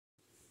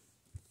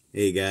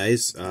Hey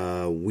guys,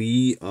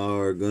 we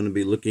are going to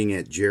be looking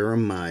at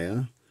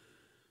Jeremiah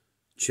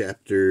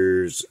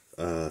chapters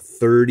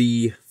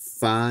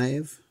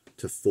 35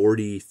 to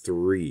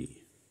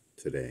 43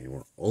 today.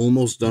 We're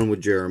almost done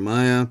with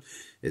Jeremiah.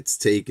 It's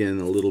taken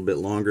a little bit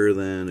longer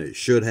than it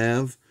should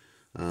have,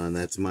 and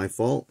that's my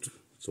fault,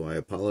 so I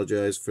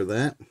apologize for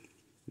that.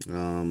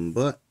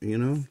 But, you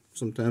know,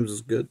 sometimes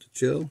it's good to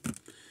chill,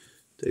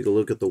 take a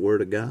look at the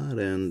Word of God,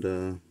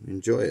 and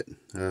enjoy it.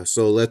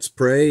 So let's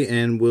pray,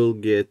 and we'll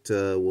get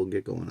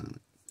going on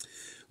it.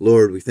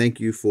 Lord, we thank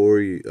you for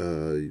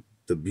the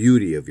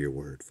beauty of your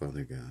Word,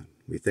 Father God.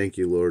 We thank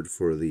you, Lord,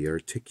 for the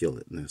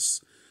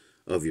articulateness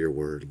of your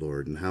Word,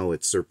 Lord, and how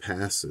it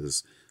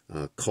surpasses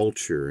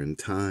culture and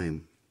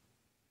time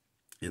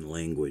and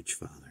language,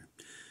 Father.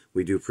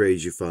 We do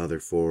praise you, Father,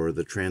 for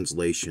the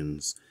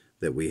translations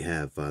that we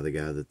have, Father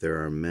God, that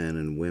there are men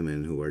and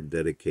women who are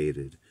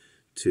dedicated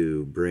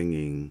to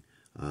bringing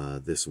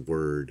this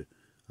word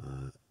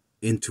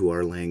into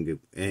our language,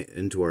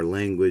 into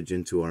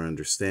our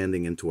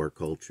understanding, into our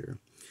culture.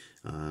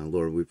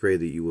 Lord, we pray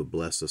that you would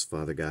bless us,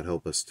 Father God.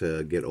 Help us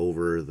to get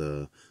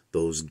over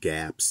those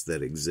gaps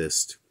that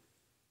exist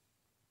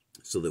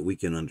so that we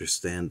can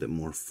understand it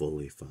more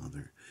fully,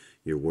 Father.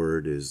 Your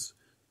word is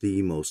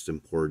the most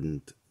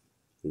important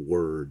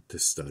word to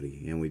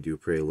study, and we do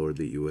pray, Lord,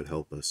 that you would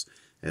help us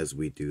as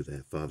we do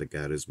that, Father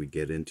God, as we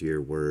get into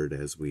your word,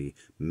 as we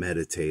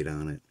meditate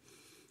on it.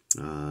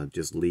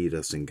 Just lead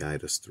us and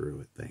guide us through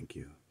it. Thank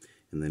you.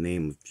 In the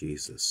name of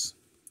Jesus,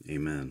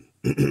 amen.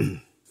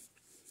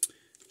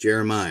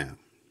 Jeremiah,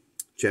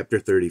 chapter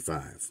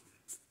 35.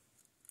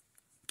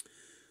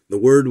 The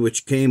word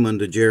which came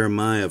unto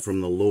Jeremiah from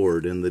the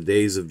Lord in the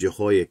days of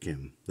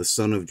Jehoiakim, the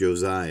son of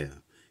Josiah,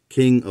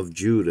 king of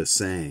Judah,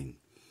 saying,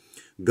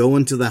 Go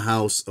into the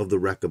house of the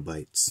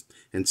Rechabites,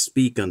 and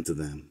speak unto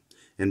them,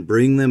 and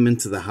bring them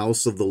into the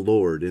house of the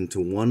Lord,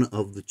 into one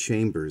of the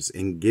chambers,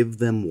 and give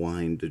them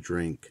wine to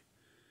drink.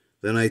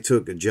 Then I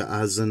took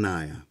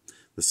Jaazaniah,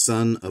 the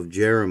son of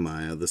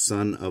Jeremiah, the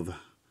son of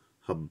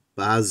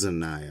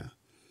Habazaniah,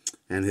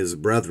 and his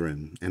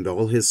brethren, and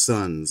all his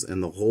sons,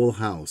 and the whole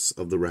house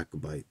of the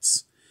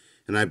Rechabites.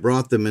 And I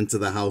brought them into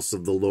the house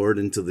of the Lord,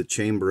 into the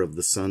chamber of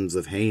the sons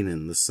of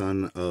Hanan, the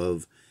son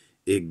of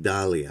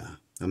Igdaliah,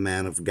 a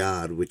man of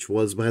God, which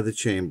was by the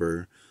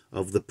chamber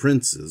of the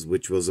princes,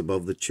 which was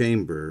above the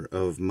chamber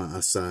of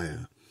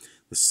Maaseiah,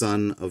 the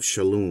son of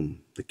Shallum,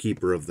 the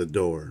keeper of the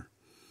door.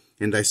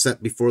 And I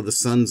set before the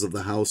sons of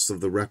the house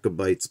of the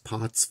Rechabites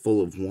pots full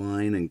of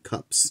wine and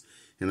cups,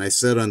 and I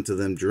said unto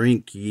them,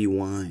 Drink ye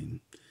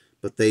wine.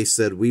 But they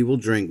said, We will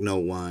drink no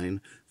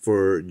wine,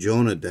 for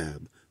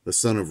Jonadab, the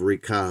son of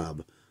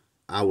Rechab,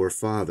 our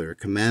father,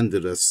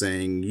 commanded us,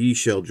 saying, Ye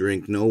shall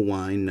drink no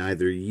wine,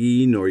 neither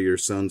ye nor your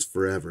sons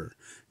forever.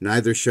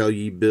 Neither shall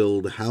ye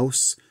build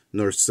house,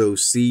 nor sow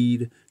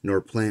seed,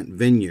 nor plant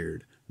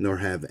vineyard, nor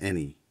have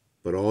any.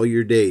 But all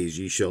your days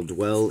ye shall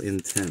dwell in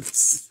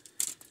tents,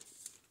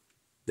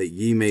 that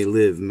ye may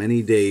live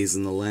many days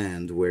in the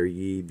land where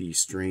ye be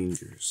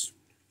strangers.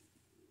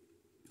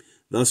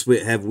 Thus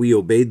have we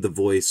obeyed the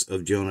voice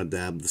of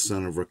Jonadab, the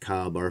son of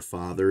Rechab, our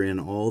father, in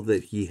all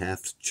that he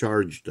hath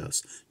charged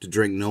us, to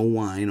drink no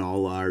wine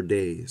all our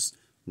days,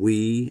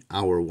 we,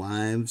 our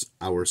wives,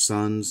 our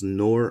sons,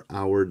 nor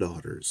our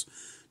daughters,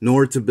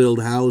 nor to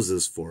build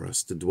houses for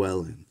us to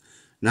dwell in.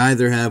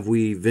 Neither have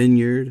we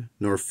vineyard,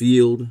 nor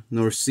field,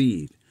 nor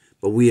seed,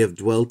 but we have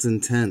dwelt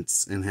in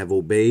tents, and have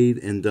obeyed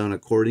and done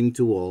according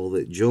to all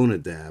that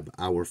Jonadab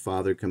our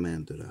father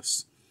commanded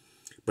us.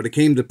 But it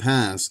came to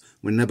pass,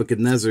 when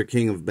Nebuchadnezzar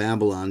king of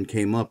Babylon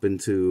came up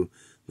into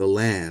the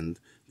land,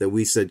 that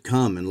we said,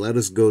 Come, and let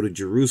us go to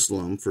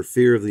Jerusalem, for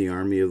fear of the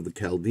army of the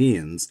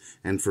Chaldeans,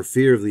 and for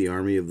fear of the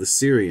army of the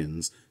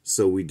Syrians,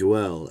 so we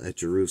dwell at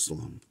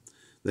Jerusalem.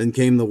 Then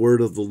came the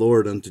word of the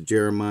Lord unto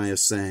Jeremiah,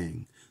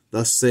 saying,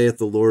 Thus saith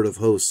the Lord of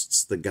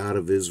hosts, the God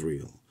of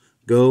Israel,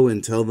 Go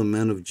and tell the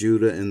men of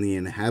Judah and the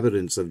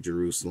inhabitants of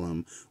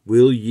Jerusalem,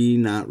 Will ye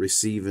not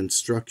receive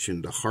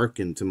instruction to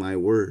hearken to my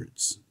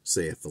words,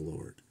 saith the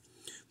Lord?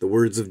 The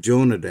words of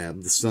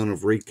Jonadab, the son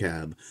of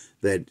Rechab,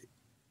 that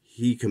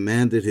he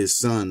commanded his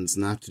sons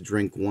not to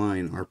drink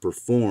wine, are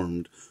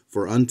performed,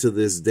 for unto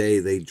this day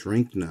they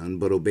drink none,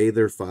 but obey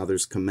their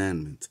father's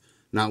commandment.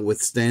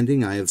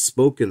 Notwithstanding, I have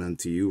spoken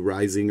unto you,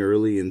 rising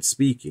early and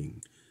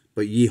speaking,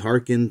 but ye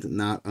hearkened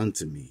not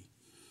unto me.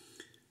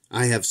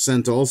 I have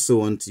sent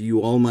also unto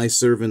you all my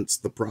servants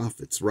the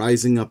prophets,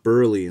 rising up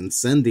early and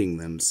sending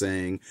them,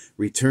 saying,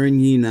 Return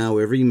ye now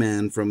every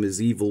man from his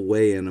evil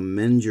way, and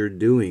amend your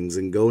doings,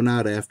 and go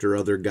not after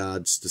other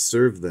gods to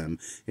serve them,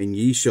 and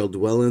ye shall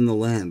dwell in the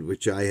land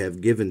which I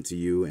have given to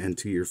you and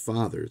to your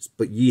fathers.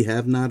 But ye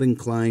have not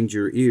inclined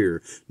your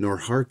ear, nor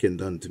hearkened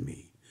unto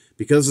me.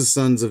 Because the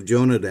sons of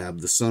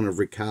Jonadab, the son of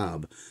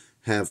Rechab,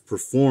 have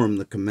performed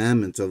the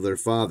commandment of their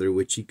father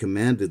which he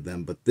commanded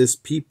them, but this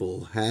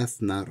people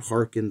hath not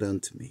hearkened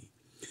unto me.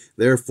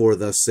 Therefore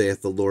thus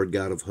saith the Lord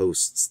God of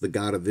hosts, the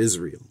God of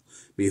Israel,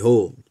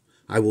 Behold,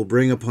 I will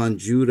bring upon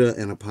Judah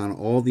and upon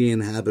all the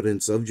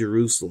inhabitants of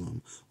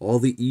Jerusalem all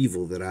the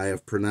evil that I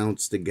have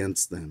pronounced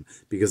against them,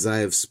 because I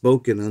have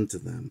spoken unto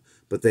them,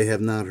 but they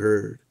have not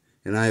heard,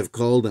 and I have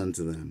called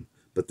unto them,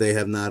 but they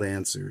have not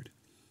answered.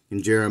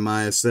 And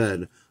Jeremiah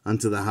said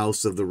unto the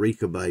house of the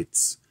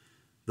Rechabites,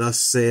 Thus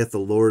saith the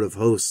Lord of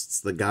hosts,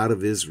 the God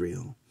of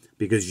Israel,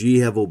 because ye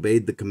have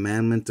obeyed the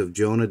commandment of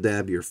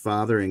Jonadab your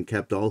father, and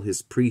kept all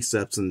his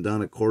precepts, and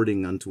done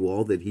according unto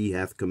all that he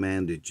hath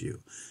commanded you.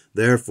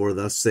 Therefore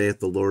thus saith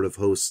the Lord of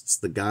hosts,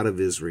 the God of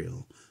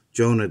Israel,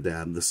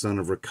 Jonadab the son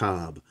of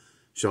Rechab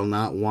shall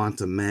not want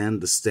a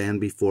man to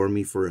stand before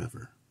me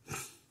forever.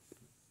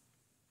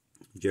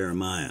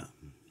 Jeremiah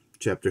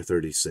chapter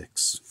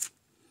 36.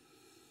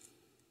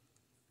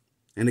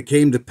 And it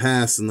came to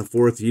pass in the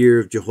 4th year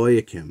of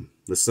Jehoiakim,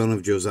 the son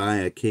of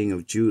Josiah, king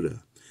of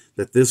Judah,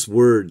 that this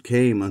word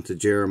came unto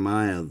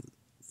Jeremiah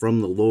from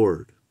the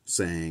Lord,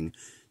 saying,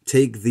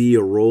 Take thee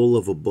a roll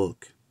of a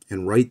book,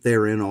 and write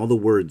therein all the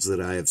words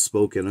that I have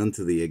spoken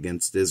unto thee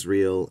against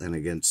Israel, and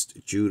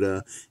against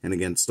Judah, and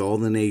against all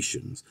the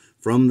nations,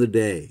 from the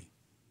day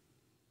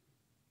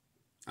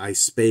I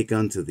spake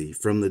unto thee,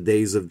 from the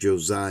days of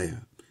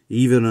Josiah,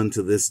 even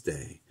unto this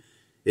day.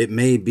 It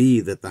may be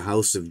that the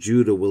house of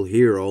Judah will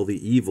hear all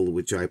the evil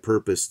which I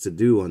purpose to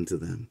do unto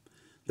them,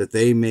 that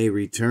they may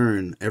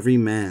return every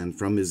man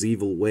from his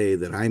evil way,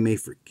 that I may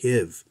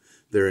forgive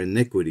their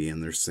iniquity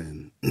and their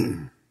sin.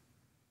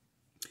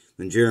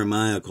 Then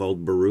Jeremiah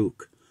called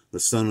Baruch, the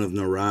son of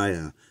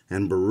Neriah,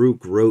 and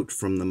Baruch wrote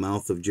from the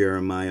mouth of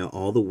Jeremiah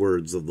all the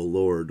words of the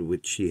Lord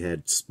which he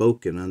had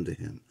spoken unto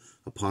him,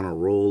 upon a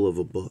roll of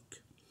a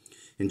book.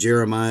 And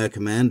Jeremiah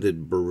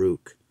commanded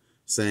Baruch,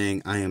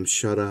 saying, I am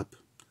shut up,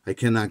 I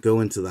cannot go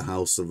into the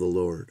house of the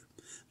Lord.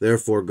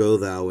 Therefore go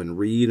thou and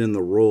read in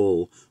the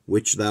roll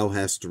which thou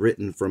hast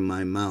written from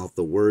my mouth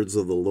the words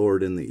of the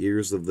Lord in the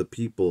ears of the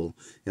people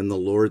in the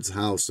Lord's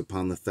house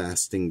upon the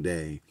fasting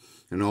day.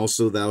 And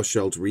also thou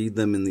shalt read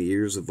them in the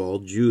ears of all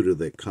Judah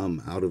that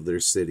come out of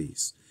their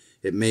cities.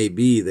 It may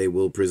be they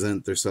will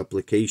present their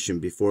supplication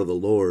before the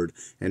Lord,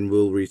 and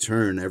will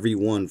return every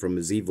one from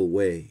his evil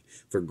way.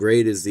 For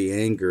great is the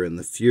anger and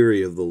the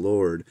fury of the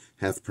Lord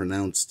hath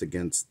pronounced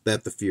against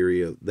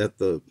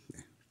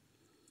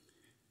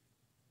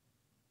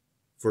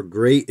For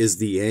great is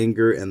the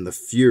anger and the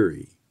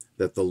fury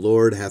that the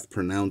Lord hath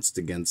pronounced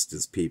against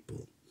his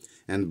people.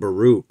 And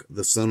Baruch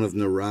the son of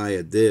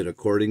Neriah did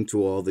according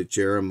to all that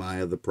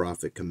Jeremiah the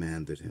prophet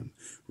commanded him,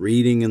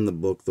 reading in the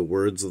book the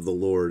words of the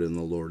Lord in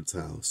the Lord's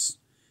house.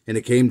 And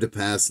it came to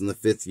pass in the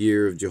 5th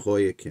year of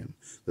Jehoiakim,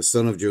 the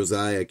son of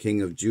Josiah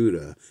king of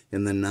Judah,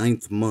 in the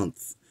 9th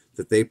month,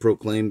 that they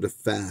proclaimed a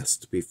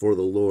fast before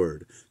the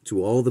Lord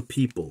to all the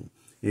people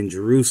in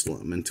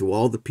Jerusalem, and to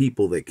all the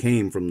people that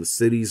came from the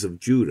cities of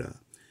Judah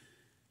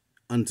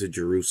unto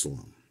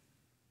Jerusalem.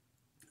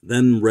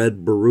 Then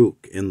read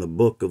Baruch in the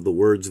book of the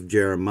words of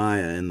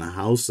Jeremiah in the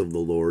house of the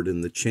Lord,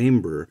 in the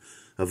chamber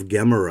of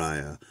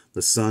Gemariah,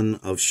 the son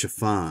of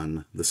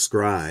Shaphan, the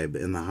scribe,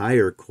 in the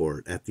higher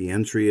court, at the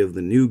entry of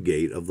the new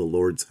gate of the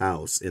Lord's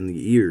house, in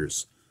the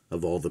ears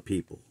of all the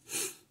people.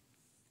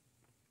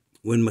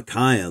 When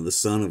Micaiah, the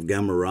son of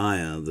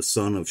Gemariah, the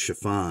son of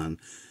Shaphan,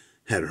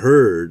 had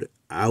heard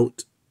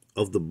out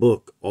of the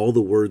book all the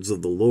words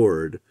of the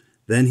Lord,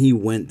 then he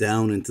went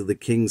down into the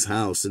king's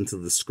house, into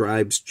the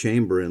scribe's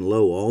chamber, and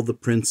lo, all the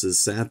princes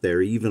sat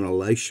there, even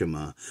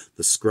Elishama,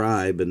 the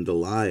scribe, and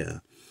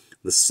Delaiah,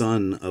 the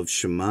son of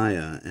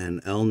Shemaiah,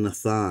 and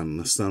Elnathan,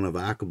 the son of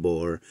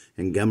Achbor,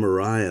 and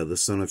Gemariah, the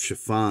son of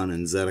Shaphan,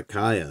 and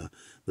Zedekiah,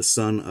 the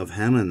son of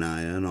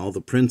Hananiah, and all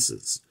the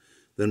princes.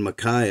 Then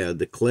Micaiah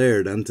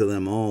declared unto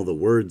them all the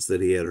words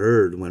that he had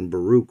heard, when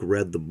Baruch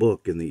read the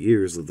book in the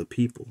ears of the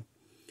people.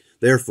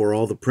 Therefore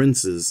all the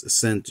princes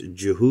sent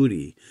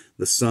Jehudi,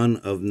 the son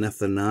of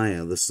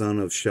Nethaniah, the son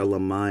of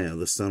Shelemiah,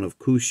 the son of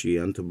Cushi,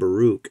 unto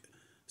Baruch,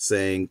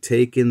 saying,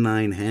 Take in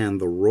thine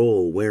hand the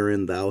roll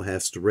wherein thou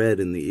hast read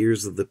in the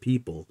ears of the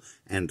people,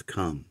 and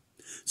come.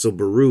 So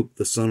Baruch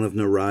the son of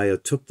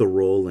Neriah took the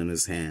roll in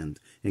his hand,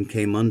 and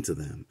came unto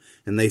them.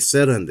 And they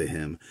said unto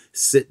him,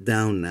 Sit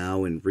down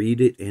now, and read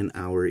it in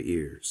our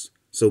ears.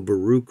 So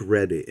Baruch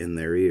read it in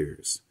their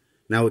ears.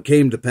 Now it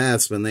came to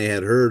pass, when they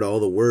had heard all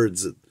the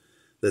words,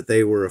 that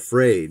they were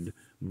afraid,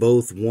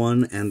 both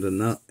one and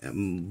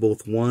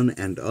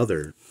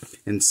other,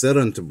 and said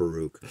unto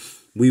Baruch,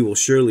 We will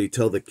surely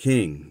tell the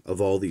king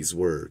of all these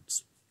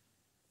words.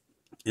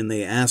 And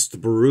they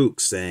asked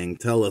Baruch, saying,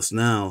 Tell us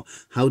now,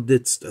 how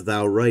didst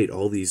thou write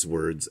all these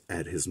words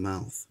at his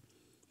mouth?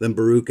 Then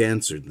Baruch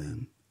answered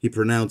them, He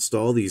pronounced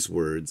all these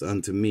words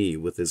unto me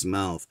with his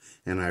mouth,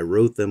 and I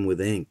wrote them with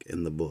ink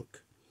in the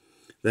book.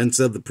 Then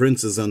said the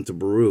princes unto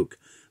Baruch,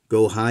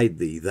 Go hide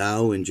thee,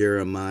 thou and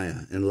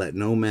Jeremiah, and let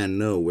no man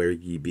know where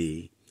ye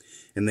be.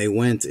 And they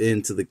went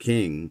in to the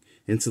king,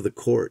 into the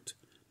court,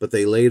 but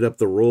they laid up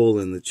the roll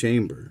in the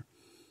chamber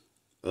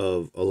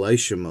of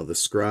Elishama the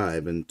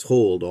scribe, and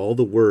told all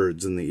the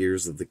words in the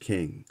ears of the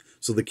king.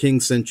 So the king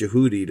sent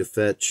Jehudi to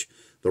fetch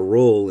the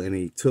roll, and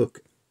he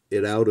took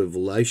it out of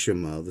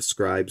Elishama the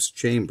scribe's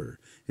chamber,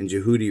 And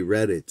Jehudi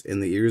read it in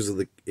the ears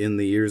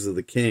of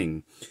the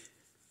king,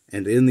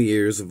 and in the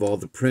ears of all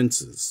the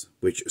princes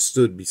which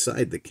stood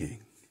beside the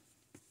king.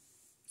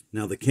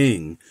 Now the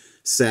king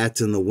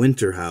sat in the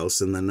winter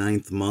house in the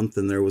 9th month,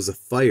 and there was a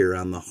fire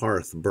on the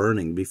hearth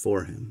burning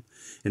before him.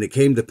 And it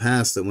came to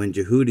pass that when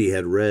Jehudi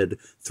had read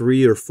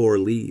 3 or 4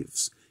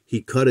 leaves,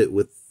 he cut it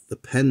with the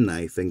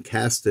penknife and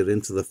cast it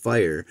into the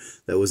fire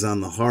that was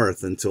on the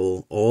hearth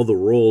until all the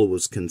roll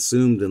was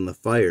consumed in the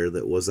fire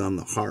that was on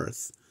the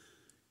hearth.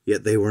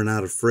 Yet they were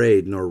not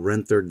afraid, nor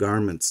rent their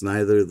garments,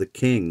 neither the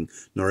king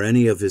nor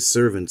any of his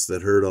servants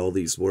that heard all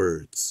these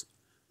words.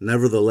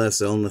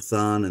 Nevertheless,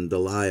 Elnathan and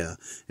Delaiah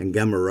and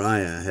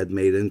Gemariah had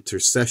made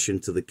intercession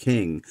to the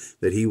king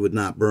that he would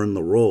not burn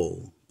the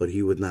roll, but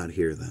he would not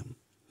hear them.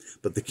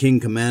 But the king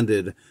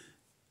commanded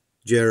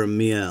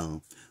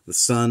Jeremiel, the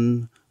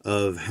son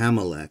of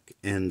Hamelech,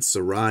 and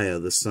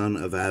Sariah, the son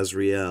of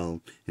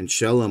Azriel, and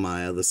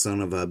Shelemiah, the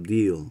son of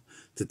Abdeel,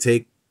 to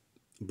take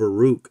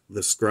Baruch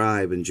the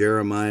scribe and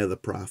Jeremiah the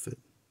prophet,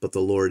 but the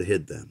Lord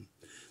hid them.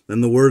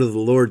 Then the word of the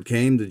Lord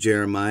came to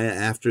Jeremiah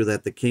after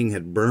that the king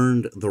had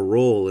burned the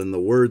roll in the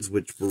words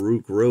which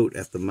Baruch wrote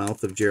at the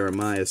mouth of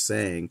Jeremiah,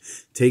 saying,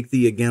 Take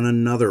thee again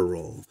another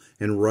roll,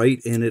 and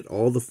write in it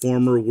all the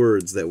former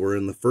words that were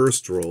in the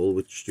first roll,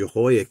 which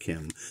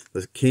Jehoiakim,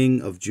 the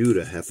king of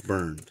Judah, hath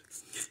burned.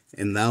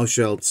 And thou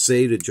shalt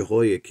say to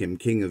Jehoiakim,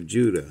 king of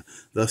Judah,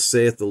 Thus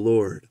saith the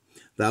Lord,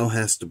 Thou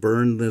hast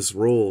burned this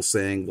roll,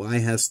 saying, Why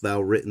hast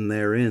thou written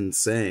therein,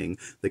 saying,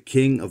 The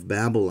king of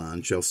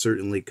Babylon shall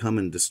certainly come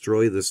and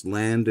destroy this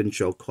land, and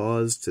shall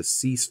cause to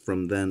cease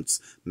from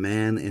thence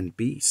man and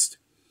beast?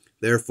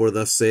 Therefore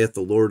thus saith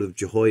the Lord of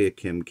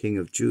Jehoiakim, king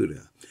of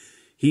Judah,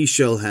 He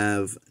shall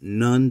have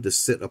none to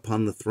sit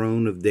upon the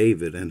throne of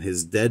David, and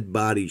his dead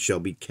body shall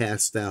be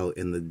cast out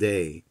in the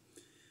day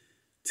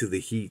to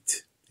the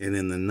heat, and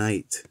in the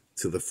night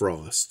to the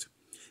frost.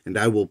 And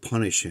I will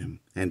punish him,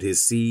 and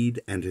his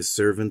seed, and his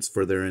servants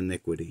for their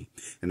iniquity.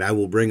 And I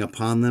will bring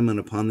upon them, and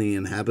upon the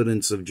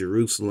inhabitants of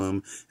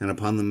Jerusalem, and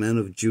upon the men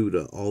of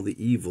Judah, all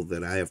the evil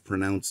that I have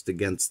pronounced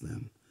against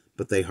them.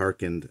 But they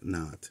hearkened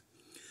not.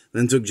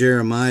 Then took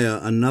Jeremiah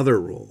another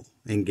roll,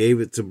 and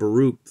gave it to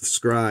Baruch the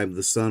scribe,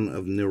 the son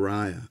of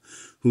Neriah,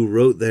 who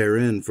wrote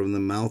therein from the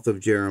mouth of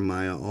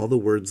Jeremiah all the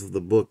words of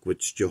the book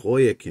which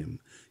Jehoiakim,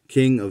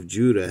 king of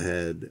Judah,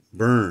 had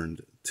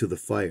burned to the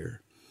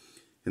fire.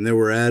 And there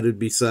were added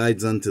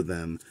besides unto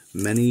them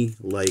many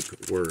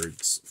like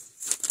words.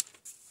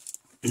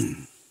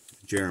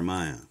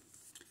 Jeremiah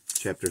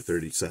chapter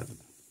 37.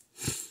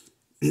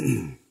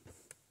 And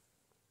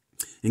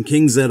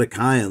King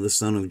Zedekiah the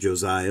son of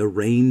Josiah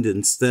reigned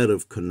instead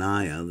of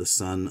Coniah the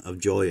son of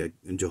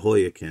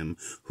Jehoiakim,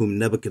 whom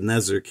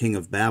Nebuchadnezzar king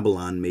of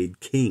Babylon made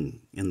king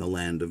in the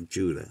land of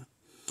Judah.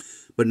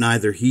 But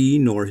neither he,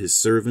 nor his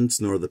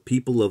servants, nor the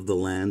people of the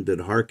land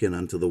did hearken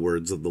unto the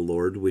words of the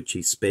Lord, which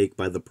he spake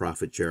by the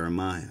prophet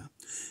Jeremiah.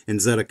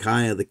 And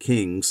Zedekiah the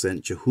king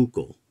sent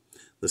Jehukal,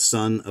 the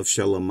son of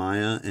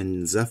Shelemiah,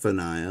 and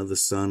Zephaniah, the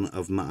son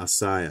of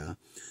Maaseiah,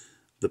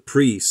 the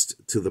priest,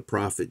 to the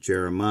prophet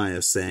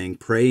Jeremiah, saying,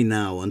 Pray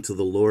now unto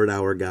the Lord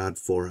our God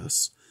for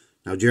us.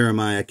 Now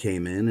Jeremiah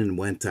came in and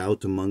went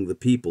out among the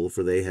people,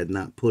 for they had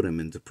not put him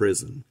into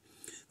prison.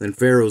 Then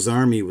Pharaoh's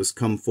army was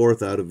come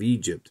forth out of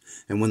Egypt,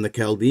 and when the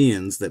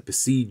Chaldeans that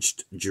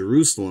besieged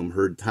Jerusalem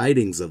heard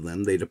tidings of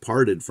them, they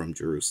departed from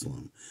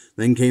Jerusalem.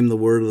 Then came the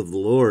word of the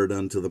Lord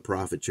unto the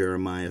prophet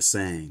Jeremiah,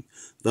 saying,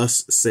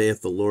 Thus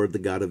saith the Lord, the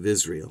God of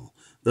Israel,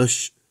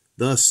 Thus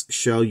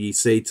shall ye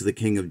say to the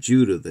king of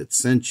Judah that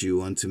sent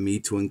you unto me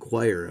to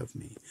inquire of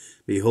me,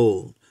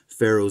 Behold,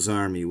 Pharaoh's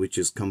army, which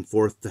is come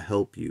forth to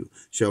help you,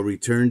 shall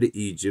return to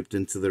Egypt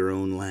and to their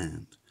own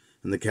land.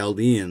 And the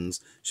Chaldeans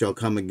shall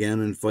come again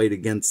and fight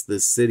against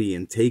this city,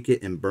 and take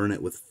it and burn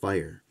it with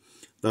fire.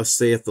 Thus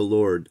saith the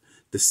Lord,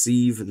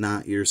 Deceive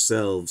not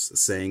yourselves,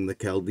 saying, The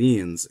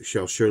Chaldeans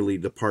shall surely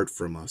depart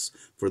from us,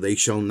 for they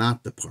shall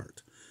not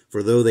depart.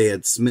 For though they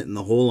had smitten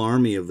the whole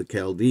army of the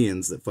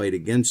Chaldeans that fight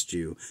against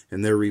you,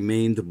 and there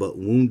remained but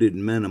wounded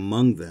men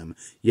among them,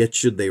 yet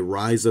should they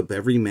rise up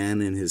every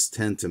man in his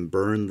tent and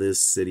burn this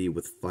city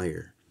with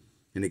fire.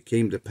 And it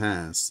came to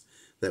pass,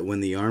 that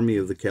when the army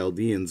of the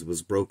Chaldeans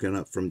was broken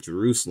up from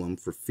Jerusalem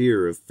for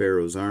fear of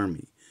Pharaoh's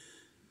army,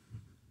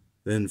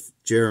 then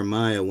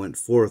Jeremiah went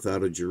forth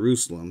out of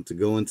Jerusalem to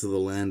go into the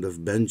land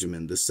of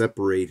Benjamin, to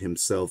separate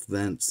himself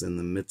thence in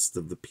the midst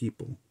of the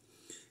people.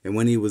 And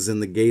when he was in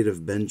the gate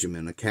of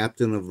Benjamin, a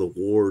captain of the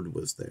ward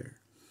was there,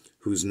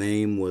 whose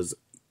name was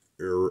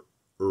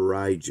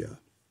Urijah,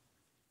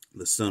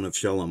 the son of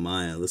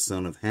Shelemiah, the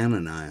son of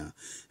Hananiah.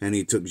 And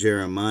he took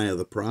Jeremiah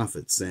the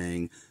prophet,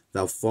 saying,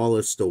 Thou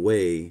fallest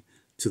away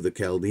to the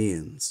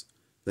Chaldeans.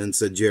 Then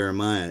said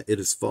Jeremiah, It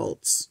is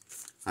false.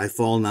 I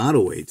fall not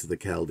away to the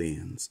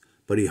Chaldeans.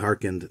 But he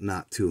hearkened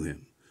not to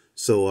him.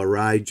 So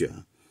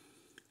Urijah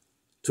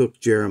took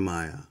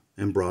Jeremiah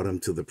and brought him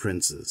to the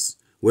princes.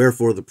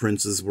 Wherefore the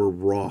princes were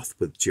wroth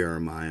with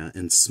Jeremiah,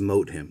 and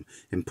smote him,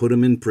 and put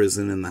him in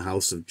prison in the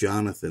house of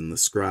Jonathan the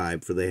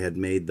scribe, for they had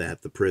made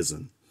that the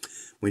prison.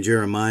 when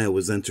Jeremiah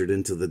was entered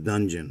into the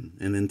dungeon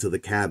and into the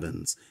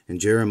cabins, and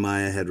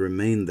Jeremiah had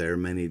remained there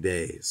many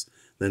days.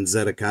 Then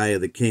Zedekiah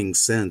the king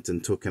sent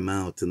and took him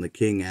out, and the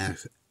king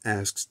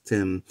asked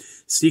him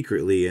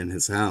secretly in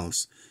his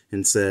house,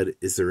 and said,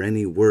 Is there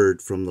any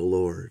word from the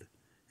Lord?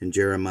 And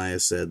Jeremiah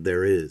said,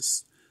 There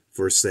is.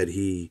 For said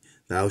he,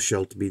 Thou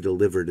shalt be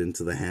delivered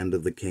into the hand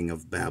of the king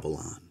of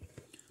Babylon.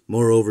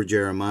 Moreover,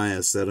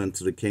 Jeremiah said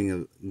unto the king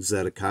of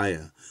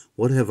Zedekiah,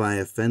 What have I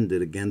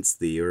offended against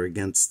thee, or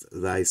against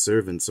thy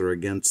servants, or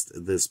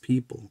against this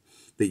people,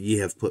 that ye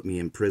have put me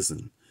in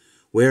prison?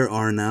 Where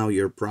are now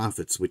your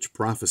prophets, which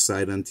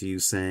prophesied unto you,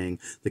 saying,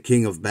 The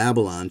king of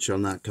Babylon shall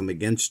not come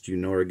against you,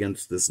 nor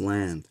against this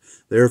land?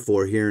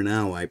 Therefore hear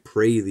now, I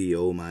pray thee,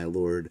 O my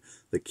lord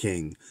the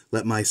king.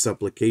 Let my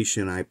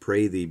supplication, I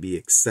pray thee, be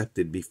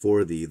accepted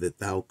before thee, that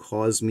thou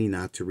cause me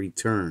not to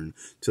return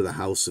to the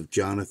house of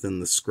Jonathan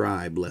the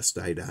scribe, lest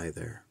I die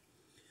there.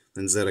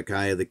 Then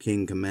Zedekiah the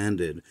king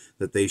commanded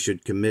that they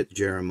should commit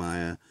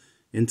Jeremiah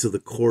into the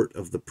court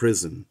of the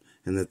prison,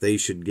 and that they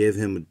should give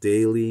him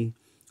daily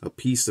a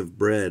piece of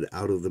bread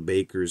out of the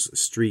baker's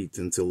street,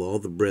 until all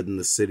the bread in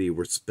the city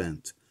were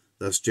spent.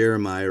 Thus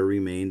Jeremiah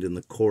remained in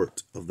the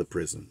court of the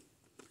prison.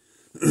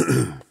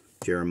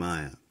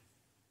 Jeremiah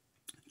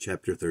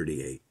chapter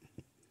 38.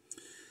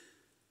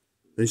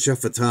 Then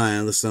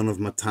Shephatiah the son of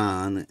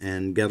Mattan,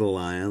 and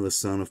Gedaliah the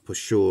son of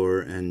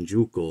Pashur, and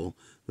Jukal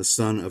the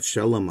son of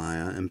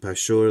Shelemiah, and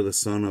Pashur the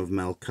son of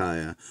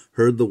Malchiah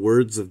heard the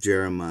words that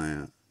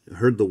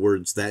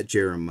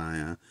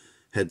Jeremiah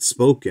had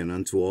spoken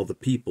unto all the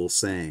people,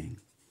 saying,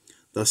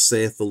 Thus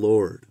saith the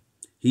Lord,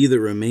 He that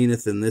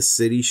remaineth in this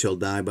city shall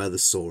die by the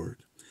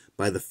sword,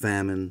 by the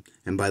famine,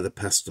 and by the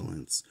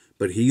pestilence.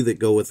 But he that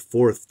goeth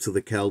forth to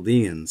the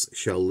Chaldeans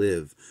shall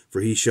live,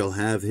 for he shall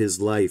have his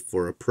life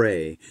for a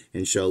prey,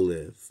 and shall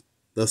live.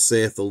 Thus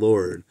saith the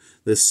Lord,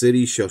 This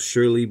city shall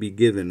surely be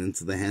given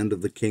into the hand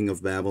of the king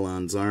of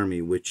Babylon's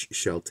army, which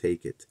shall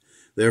take it.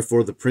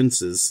 Therefore the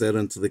princes said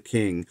unto the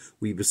king,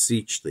 We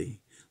beseech thee,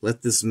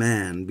 let this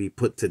man be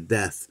put to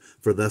death,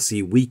 for thus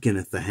he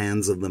weakeneth the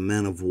hands of the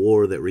men of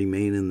war that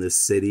remain in this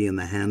city, and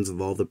the hands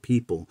of all the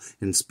people,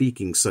 in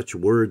speaking such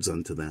words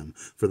unto them.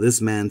 For this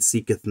man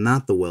seeketh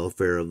not the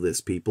welfare of this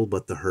people,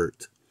 but the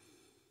hurt.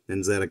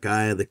 Then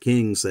Zedekiah the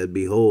king said,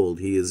 Behold,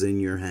 he is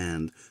in your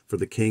hand, for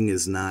the king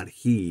is not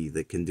he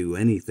that can do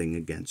anything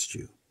against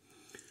you.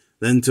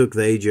 Then took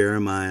they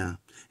Jeremiah,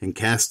 and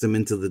cast him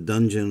into the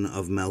dungeon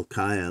of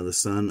Malchiah the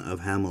son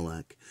of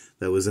Hamelech,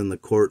 that was in the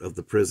court of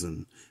the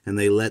prison. And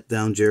they let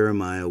down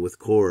Jeremiah with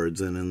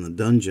cords, and in the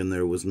dungeon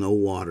there was no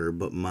water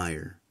but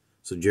mire.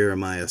 So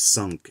Jeremiah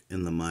sunk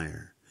in the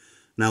mire.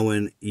 Now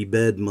when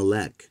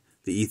Ebed-melech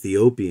the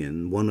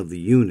Ethiopian, one of the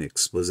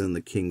eunuchs, was in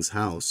the king's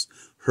house,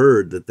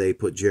 heard that they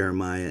put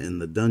Jeremiah in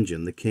the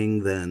dungeon, the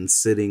king then,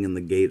 sitting in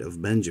the gate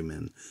of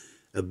Benjamin,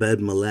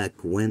 Ebed-melech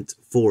went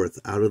forth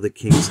out of the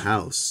king's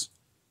house,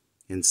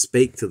 and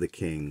spake to the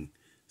king,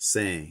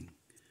 saying,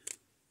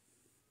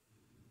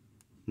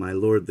 My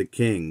lord the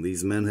king,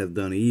 these men have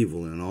done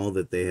evil in all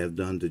that they have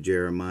done to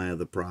Jeremiah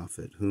the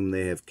prophet, whom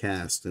they have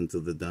cast into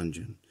the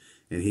dungeon.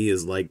 And he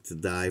is like to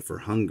die for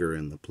hunger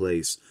in the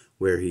place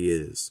where he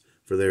is,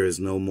 for there is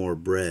no more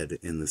bread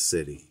in the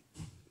city.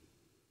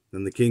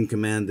 Then the king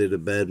commanded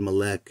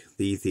Ebed-melech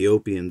the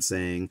Ethiopian,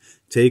 saying,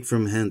 Take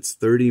from hence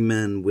 30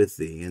 men with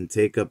thee, and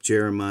take up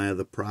Jeremiah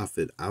the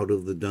prophet out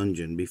of the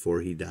dungeon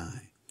before he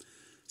die.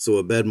 So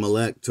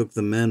Ebed-melech took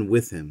the men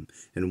with him,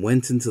 and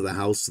went into the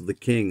house of the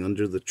king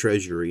under the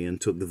treasury,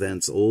 and took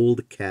thence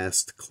old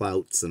cast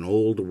clouts and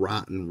old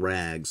rotten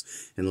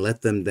rags, and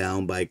let them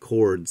down by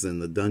cords in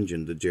the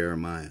dungeon to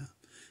Jeremiah.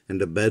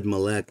 And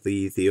Ebed-melech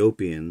the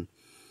Ethiopian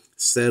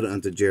said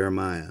unto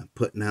Jeremiah,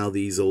 Put now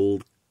these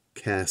old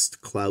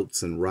cast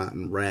clouts and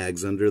rotten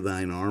rags under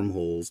thine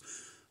armholes,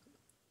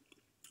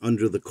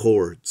 under the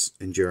cords.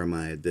 And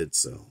Jeremiah did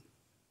so.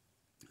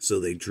 So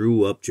they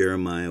drew up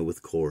Jeremiah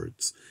with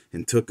cords,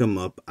 and took him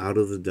up out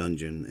of the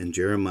dungeon, and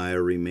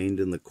Jeremiah remained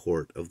in the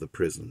court of the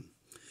prison.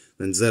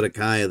 Then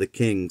Zedekiah the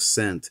king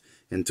sent,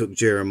 and took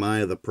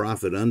Jeremiah the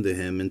prophet unto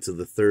him into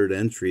the third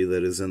entry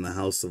that is in the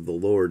house of the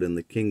Lord. And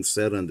the king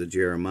said unto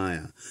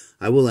Jeremiah,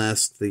 I will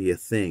ask thee a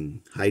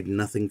thing, hide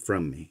nothing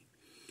from me.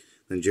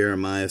 Then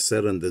Jeremiah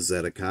said unto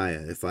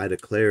Zedekiah, If I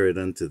declare it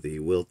unto thee,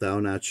 wilt thou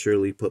not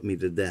surely put me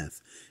to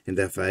death? And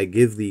if I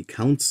give thee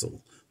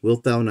counsel,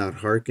 wilt thou not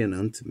hearken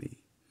unto me?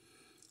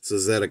 So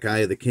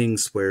Zedekiah the king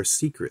sware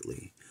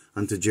secretly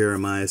unto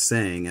Jeremiah,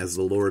 saying, As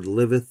the Lord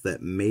liveth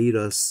that made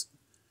us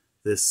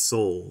this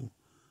soul,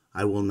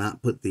 I will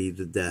not put thee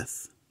to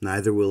death,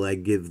 neither will I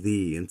give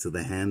thee into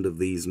the hand of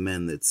these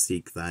men that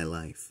seek thy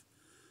life.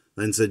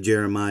 Then said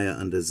Jeremiah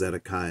unto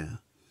Zedekiah,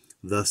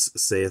 Thus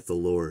saith the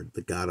Lord,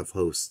 the God of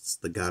hosts,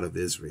 the God of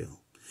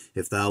Israel,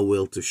 If thou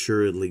wilt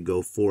assuredly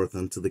go forth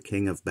unto the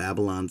king of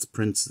Babylon's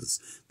princes,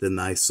 then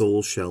thy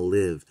soul shall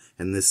live,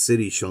 and this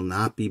city shall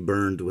not be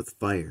burned with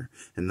fire,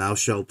 and thou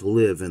shalt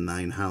live in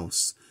thine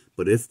house.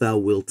 But if thou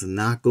wilt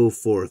not go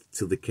forth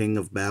to the king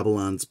of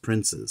Babylon's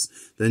princes,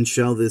 then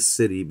shall this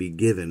city be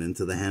given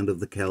into the hand of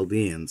the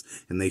Chaldeans,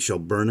 and they shall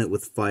burn it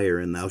with fire,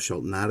 and thou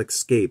shalt not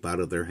escape out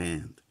of their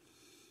hand.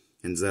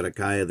 And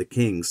Zedekiah the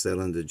king said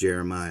unto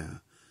Jeremiah,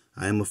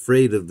 I am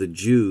afraid of the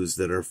Jews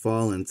that are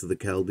fallen to the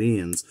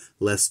Chaldeans,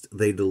 lest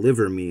they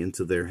deliver me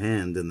into their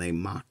hand, and they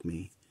mock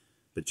me.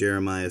 But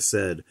Jeremiah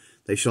said,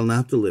 They shall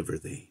not deliver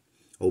thee.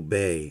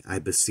 Obey, I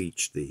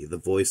beseech thee, the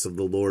voice of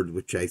the Lord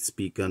which I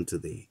speak unto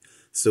thee.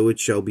 So it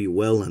shall be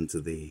well unto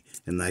thee,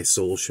 and thy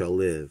soul shall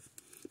live.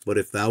 But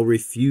if thou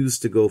refuse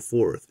to go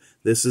forth,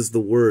 this is the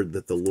word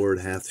that the Lord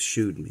hath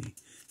shewed me.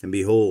 And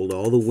behold,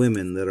 all the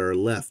women that are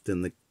left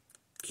in the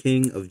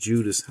king of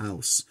Judah's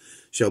house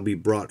shall be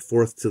brought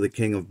forth to the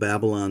king of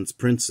Babylon's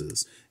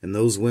princes, and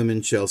those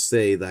women shall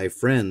say, Thy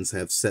friends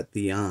have set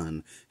thee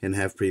on, and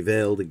have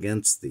prevailed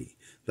against thee.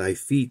 Thy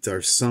feet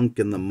are sunk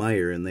in the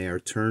mire, and they are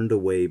turned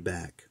away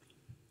back.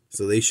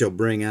 So they shall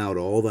bring out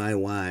all thy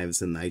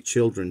wives and thy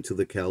children to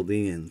the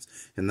Chaldeans,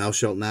 and thou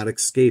shalt not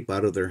escape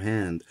out of their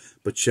hand,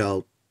 but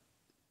shalt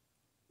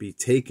be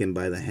taken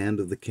by the hand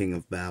of the king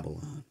of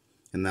Babylon.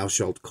 And thou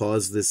shalt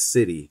cause this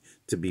city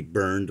to be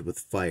burned with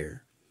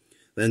fire.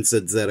 Then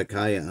said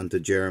Zedekiah unto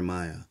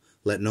Jeremiah,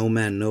 Let no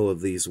man know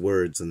of these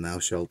words, and thou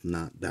shalt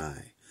not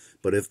die.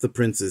 But if the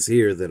princes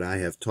hear that I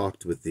have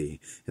talked with thee,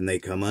 and they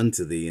come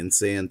unto thee, and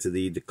say unto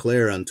thee,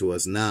 Declare unto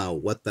us now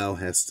what thou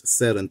hast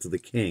said unto the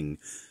king,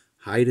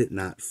 hide it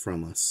not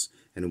from us,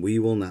 and we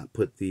will not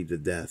put thee to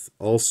death,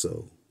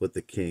 also what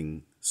the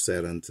king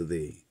said unto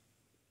thee.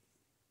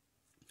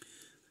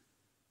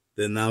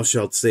 Then thou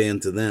shalt say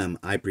unto them,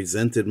 I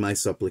presented my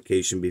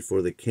supplication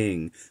before the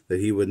king,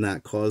 that he would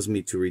not cause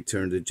me to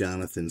return to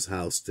Jonathan's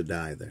house to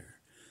die there.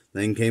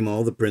 Then came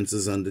all the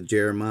princes unto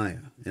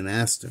Jeremiah, and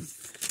asked him.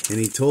 And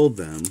he told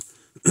them,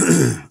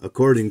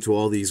 according to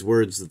all these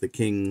words that the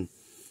king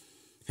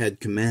had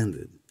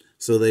commanded.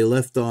 So they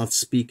left off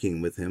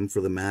speaking with him,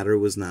 for the matter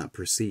was not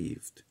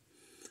perceived.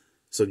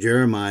 So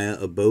Jeremiah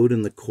abode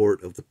in the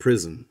court of the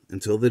prison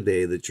until the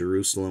day that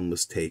Jerusalem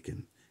was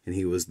taken, and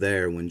he was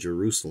there when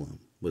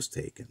Jerusalem was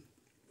taken.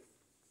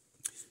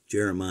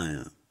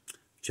 Jeremiah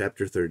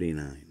chapter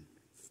 39.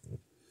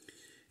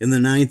 In the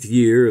 9th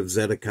year of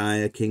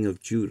Zedekiah king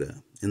of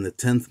Judah, in the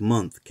 10th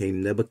month,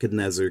 came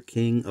Nebuchadnezzar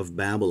king of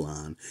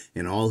Babylon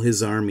and all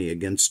his army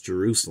against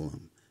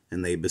Jerusalem,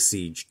 and they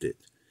besieged it.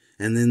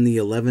 And in the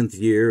 11th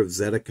year of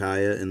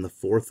Zedekiah, in the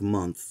 4th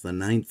month, the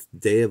 9th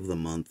day of the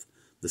month,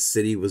 the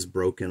city was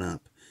broken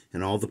up,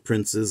 and all the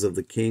princes of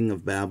the king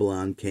of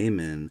Babylon came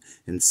in,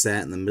 and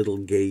sat in the middle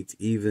gate,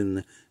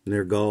 even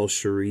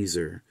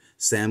Nergal-Sharezer,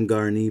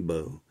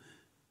 Samgar-Nebo,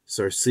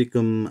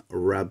 Sarsekim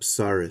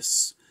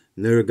Rabsaris,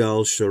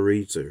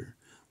 Nergal-Sharezer,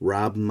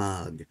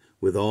 Rabmag,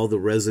 with all the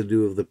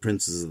residue of the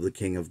princes of the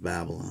king of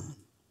Babylon.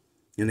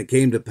 And it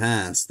came to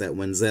pass that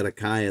when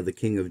Zedekiah the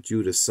king of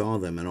Judah saw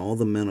them, and all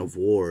the men of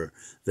war,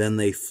 then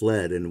they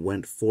fled, and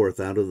went forth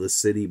out of the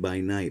city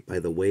by night, by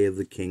the way of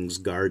the king's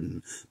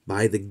garden,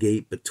 by the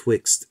gate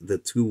betwixt the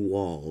two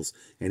walls,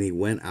 and he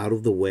went out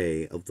of the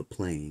way of the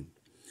plain.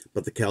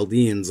 But the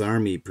Chaldeans'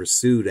 army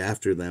pursued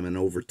after them, and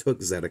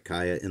overtook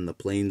Zedekiah in the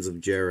plains of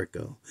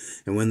Jericho.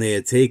 And when they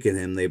had taken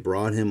him, they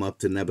brought him up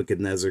to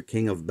Nebuchadnezzar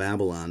king of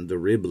Babylon, to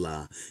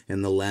Riblah,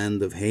 in the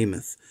land of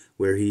Hamath,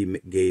 where he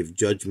gave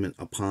judgment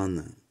upon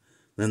them.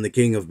 Then the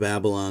king of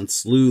Babylon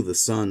slew the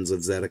sons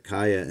of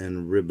Zedekiah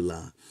in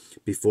Riblah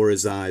before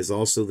his eyes.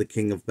 Also the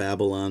king of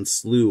Babylon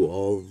slew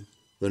all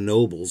the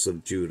nobles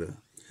of Judah.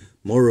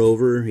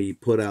 Moreover, he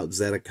put out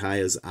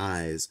Zedekiah's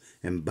eyes,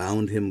 and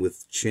bound him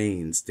with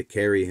chains to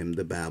carry him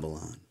to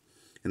Babylon.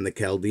 And the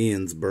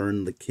Chaldeans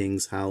burned the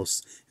king's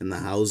house and the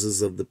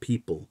houses of the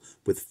people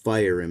with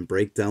fire, and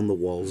brake down the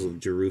walls of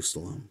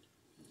Jerusalem.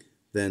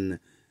 Then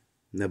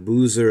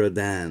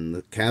Nebuzaradan,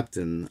 the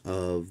captain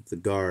of the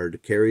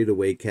guard, carried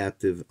away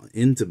captive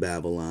into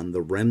Babylon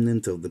the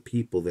remnant of the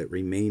people that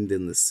remained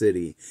in the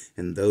city,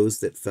 and those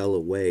that fell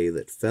away,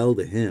 that fell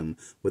to him,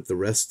 with the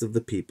rest of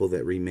the people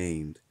that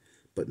remained.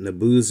 But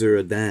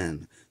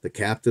Nebuzaradan, the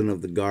captain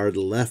of the guard,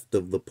 left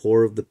of the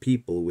poor of the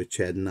people which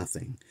had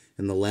nothing,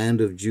 in the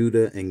land of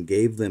Judah, and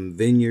gave them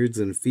vineyards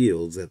and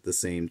fields at the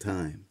same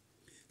time.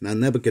 Now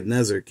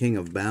Nebuchadnezzar king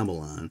of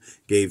Babylon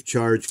gave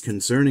charge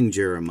concerning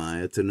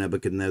Jeremiah to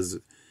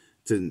Nebuzaradan,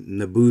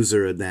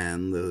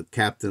 the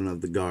captain of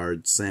the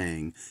guard,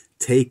 saying,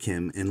 Take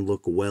him, and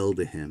look well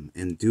to him,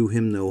 and do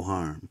him no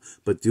harm,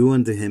 but do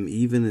unto him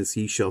even as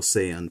he shall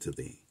say unto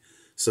thee.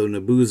 So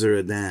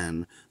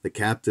Nebuzaradan, the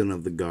captain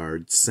of the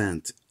guard,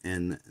 sent,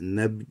 and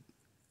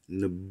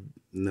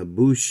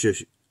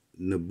Nebuchadnezzar,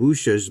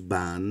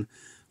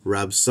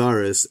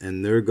 Rabsaris,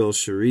 and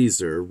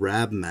Nergal-Sharezer,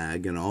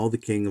 Rabmag, and all the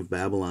king of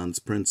Babylon's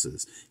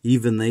princes,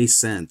 even they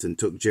sent, and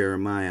took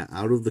Jeremiah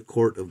out of the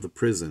court of the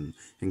prison,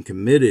 and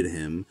committed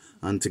him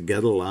unto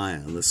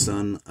Gedaliah, the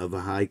son of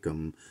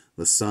Ahikam,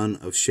 the son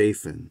of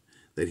Shaphan,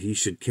 that he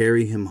should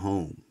carry him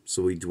home.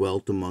 So he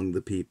dwelt among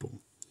the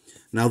people.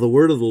 Now the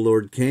word of the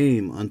Lord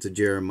came unto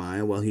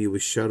Jeremiah while he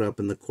was shut up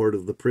in the court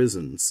of the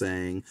prison,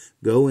 saying,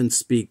 Go and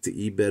speak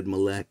to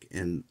Ebed-Melech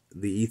and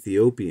the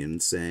Ethiopian,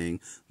 saying,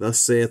 Thus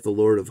saith the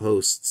Lord of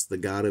hosts, the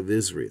God of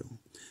Israel,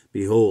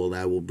 Behold,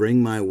 I will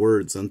bring my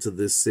words unto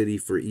this city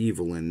for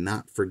evil and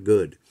not for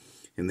good,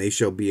 and they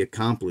shall be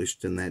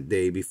accomplished in that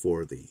day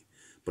before thee.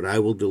 But I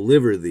will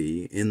deliver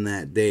thee in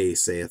that day,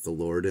 saith the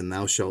Lord, and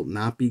thou shalt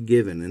not be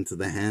given into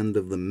the hand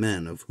of the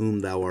men of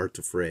whom thou art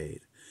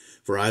afraid.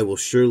 For I will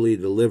surely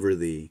deliver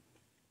thee,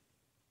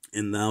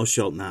 and thou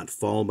shalt not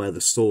fall by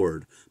the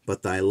sword,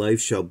 but thy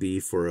life shall be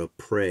for a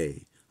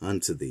prey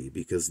unto thee,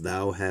 because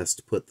thou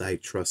hast put thy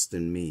trust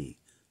in me,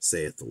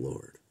 saith the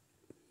Lord.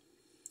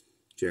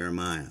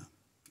 Jeremiah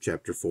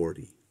chapter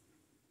 40.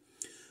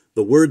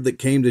 The word that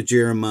came to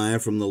Jeremiah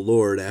from the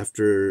Lord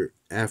after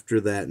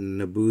that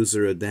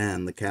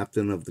Nebuzaradan, the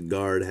captain of the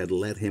guard, had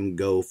let him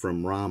go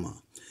from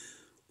Ramah,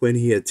 when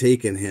he had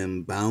taken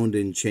him bound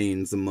in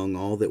chains among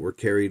all that were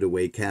carried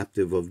away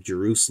captive of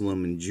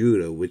Jerusalem and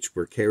Judah, which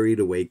were carried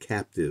away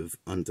captive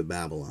unto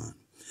Babylon.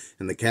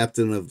 And the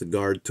captain of the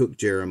guard took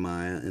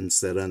Jeremiah and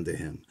said unto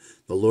him,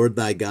 The Lord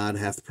thy God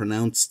hath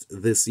pronounced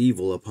this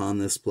evil upon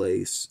this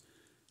place.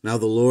 Now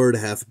the Lord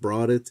hath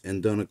brought it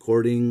and done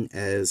according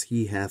as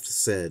he hath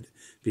said,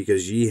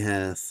 because ye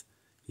have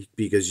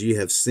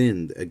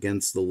sinned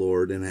against the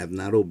Lord and have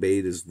not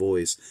obeyed his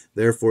voice.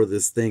 Therefore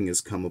this thing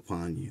is come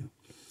upon you.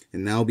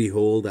 And now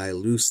behold, I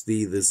loose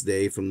thee this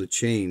day from the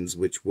chains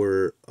which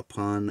were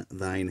upon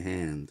thine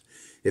hand.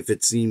 If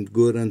it seem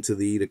good unto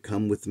thee to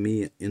come with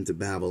me into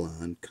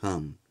Babylon,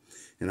 come,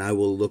 and I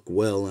will look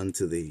well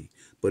unto thee.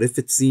 But if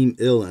it seem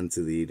ill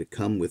unto thee to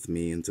come with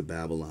me into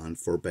Babylon,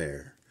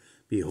 forbear.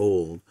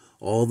 Behold,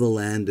 all the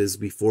land is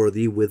before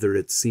thee, whither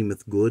it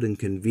seemeth good and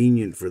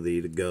convenient for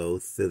thee to go,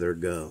 thither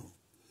go.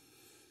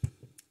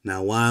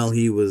 Now while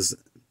he was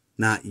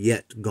not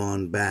yet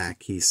gone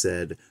back, he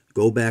said,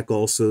 Go back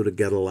also to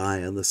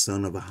Gedaliah, the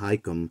son of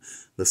Ahikam,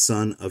 the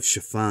son of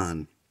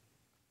Shaphan,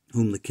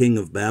 whom the king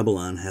of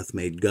Babylon hath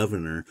made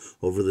governor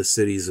over the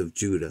cities of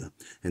Judah,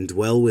 and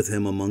dwell with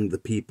him among the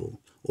people.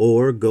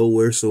 Or go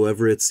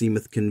wheresoever it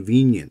seemeth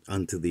convenient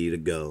unto thee to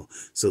go.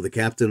 So the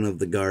captain of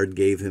the guard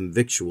gave him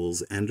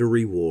victuals and a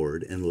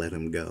reward, and let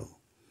him go.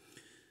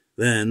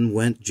 Then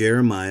went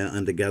Jeremiah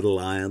unto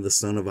Gedaliah the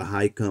son of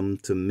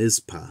Ahikam to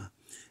Mizpah,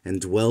 and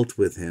dwelt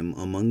with him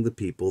among the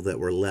people that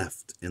were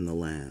left in the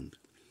land.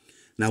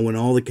 Now when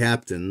all the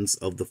captains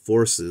of the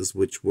forces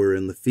which were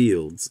in the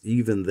fields,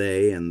 even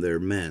they and their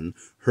men,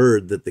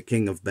 heard that the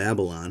king of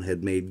Babylon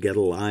had made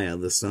Gedaliah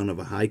the son of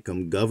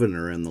Ahikam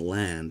governor in the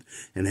land,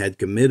 and had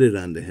committed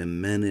unto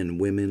him men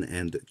and women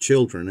and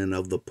children, and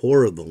of the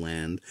poor of the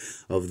land,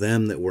 of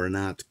them that were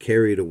not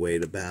carried away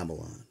to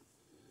Babylon.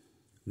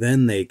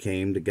 Then they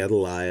came to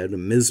Gedaliah to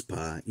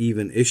Mizpah,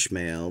 even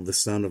Ishmael the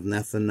son of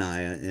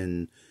Nethaniah,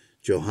 and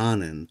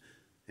Johanan,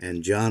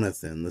 and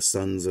Jonathan the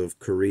sons of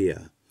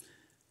Kareah,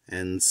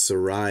 and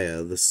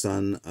Sariah the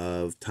son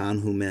of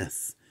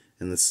Tanhumeth,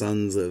 and the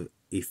sons of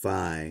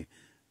Ephi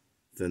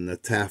the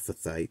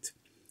Netophathite,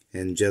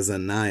 and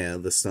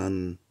Jezaniah the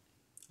son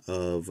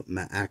of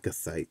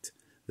Maacathite,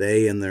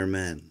 they and their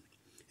men.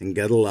 And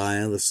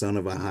Gedaliah the son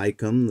of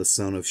Ahikam, the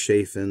son of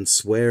Shaphan,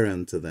 sware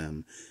unto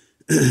them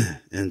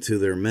and to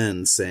their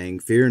men,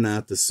 saying, Fear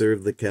not to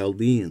serve the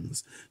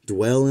Chaldeans.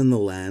 Dwell in the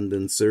land,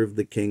 and serve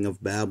the king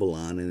of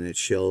Babylon, and it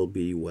shall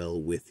be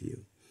well with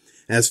you.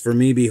 As for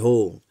me,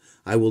 behold,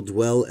 I will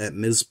dwell at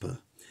Mizpah,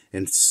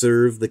 and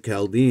serve the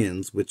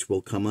Chaldeans which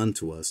will come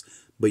unto us.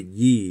 But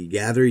ye,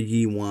 gather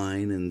ye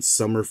wine, and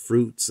summer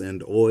fruits,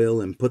 and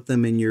oil, and put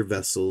them in your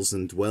vessels,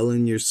 and dwell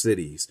in your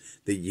cities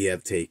that ye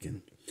have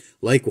taken.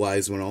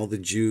 Likewise, when all the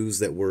Jews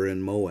that were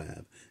in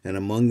Moab, and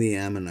among the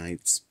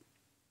Ammonites,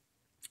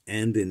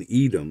 and in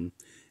Edom,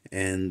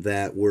 and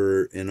that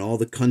were in all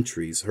the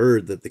countries,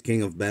 heard that the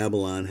king of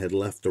Babylon had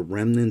left a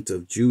remnant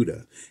of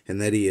Judah,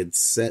 and that he had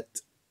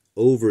set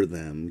over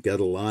them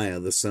Gedaliah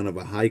the son of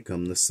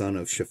Ahikam, the son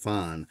of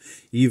Shaphan,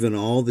 even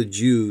all the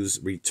Jews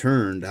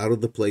returned out of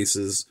the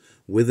places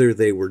whither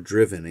they were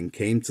driven, and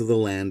came to the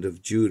land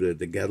of Judah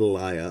to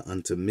Gedaliah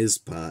unto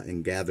Mizpah,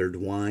 and gathered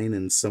wine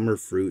and summer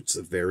fruits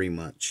very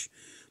much.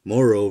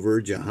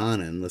 Moreover,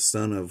 Johanan the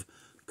son of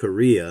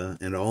Kareah,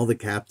 and all the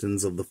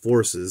captains of the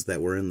forces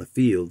that were in the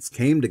fields,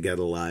 came to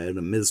Gedaliah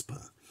to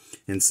Mizpah,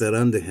 and said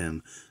unto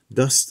him,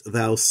 Dost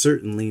thou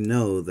certainly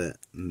know that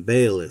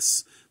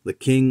Baalis, the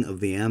king of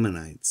the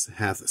Ammonites,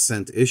 hath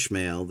sent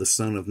Ishmael the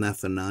son of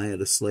Nethaniah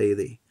to slay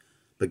thee?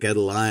 But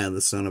Gedaliah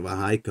the son of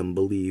Ahikam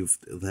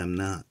believed them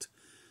not.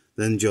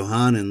 Then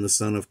Johanan the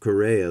son of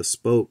Kareah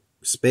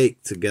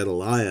spake to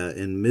Gedaliah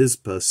in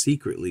Mizpah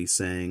secretly,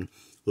 saying,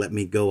 Let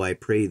me go, I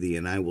pray thee,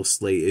 and I will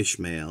slay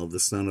Ishmael the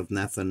son of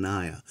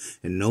Nethaniah,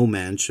 and no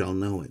man shall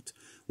know it.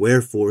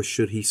 Wherefore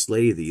should he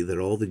slay thee, that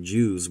all the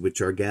Jews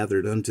which are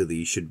gathered unto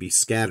thee should be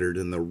scattered,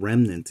 and the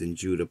remnant in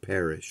Judah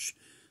perish?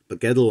 But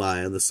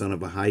Gedaliah the son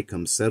of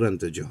Ahikam said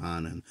unto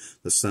Johanan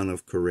the son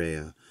of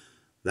Kareah,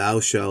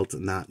 Thou shalt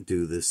not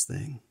do this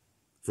thing,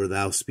 for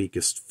thou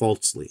speakest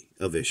falsely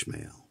of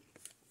Ishmael.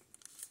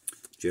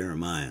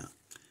 Jeremiah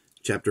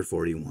chapter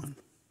 41.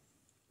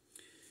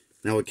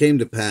 Now it came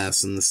to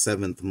pass in the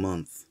 7th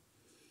month,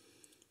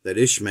 that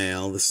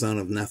Ishmael the son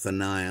of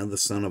Nethaniah, the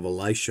son of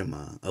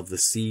Elishama, of the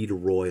seed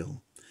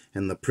royal,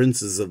 and the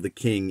princes of the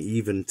king,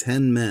 even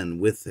 10 men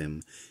with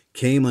him,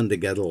 came unto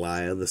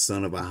Gedaliah the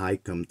son of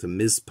Ahikam to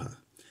Mizpah,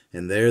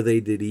 and there they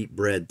did eat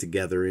bread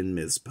together in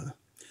Mizpah.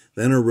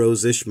 Then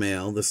arose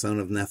Ishmael the son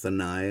of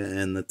Nethaniah,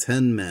 and the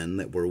 10 men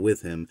that were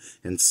with him,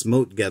 and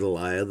smote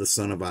Gedaliah the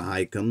son of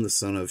Ahikam, the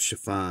son of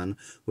Shaphan,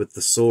 with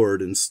the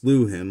sword, and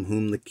slew him,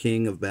 whom the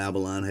king of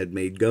Babylon had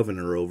made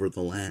governor over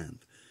the land.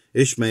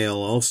 Ishmael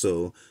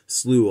also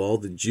slew all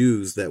the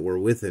Jews that were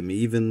with him,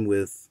 even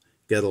with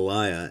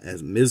Gedaliah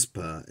at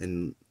Mizpah,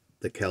 and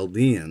the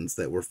Chaldeans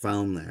that were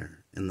found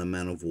there, and the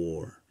men of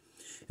war.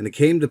 And it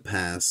came to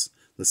pass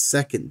the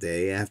 2nd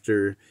day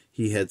after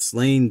he had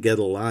slain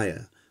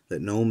Gedaliah,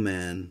 that no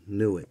man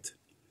knew it,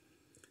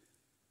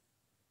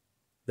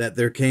 that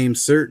there came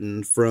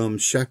certain from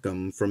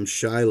Shechem, from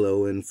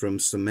Shiloh, and from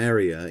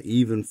Samaria,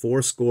 even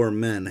 80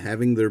 men,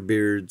 having their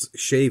beards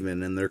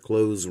shaven and their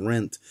clothes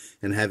rent,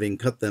 and having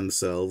cut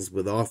themselves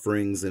with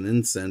offerings and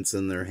incense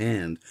in their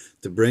hand,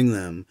 to bring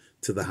them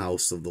to the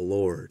house of the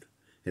Lord.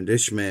 And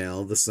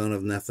Ishmael the son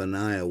of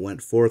Nethaniah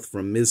went forth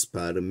from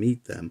Mizpah to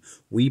meet them,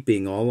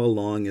 weeping all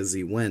along as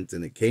he went.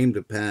 And it came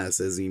to pass,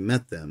 as he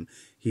met them,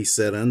 he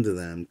said unto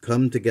them,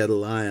 Come to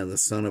Gedaliah the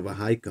son of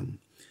Ahikam.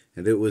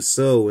 And it was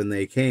so, when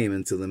they came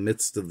into the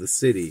midst of the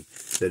city,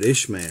 that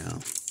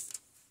Ishmael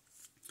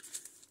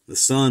the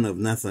son of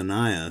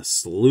Nethaniah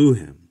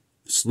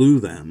slew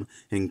them,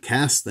 and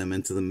cast them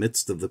into the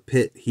midst of the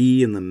pit,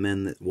 he and the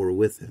men that were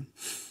with him.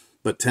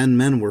 But 10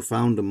 men were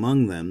found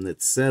among them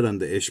that said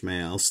unto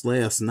Ishmael,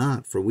 Slay us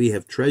not, for we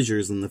have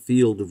treasures in the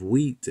field of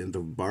wheat, and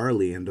of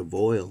barley, and of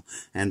oil,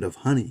 and of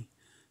honey.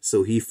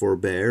 So he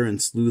forbare,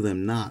 and slew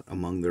them not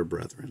among their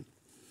brethren.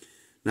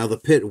 Now the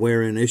pit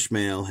wherein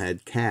Ishmael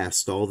had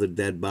cast all the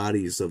dead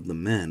bodies of the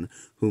men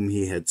whom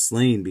he had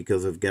slain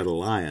because of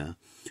Gedaliah,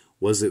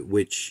 was it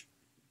which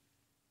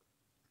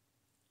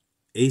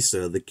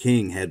Asa the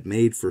king had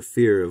made for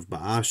fear of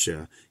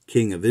Baasha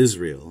king of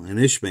Israel, and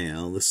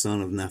Ishmael the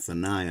son of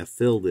Nethaniah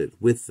filled it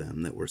with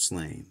them that were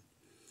slain.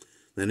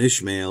 Then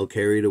Ishmael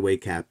carried away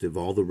captive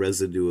all the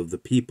residue of the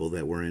people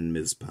that were in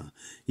Mizpah,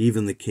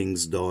 even the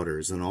king's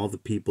daughters, and all the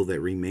people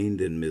that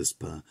remained in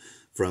Mizpah,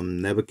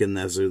 from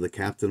Nebuchadnezzar the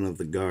captain of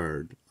the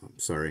guard,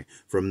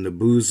 from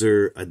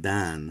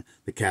Nebuzaradan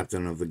the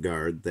captain of the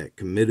guard, that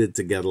committed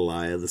to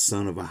Gedaliah the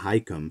son of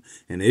Ahikam,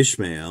 and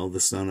Ishmael the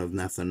son of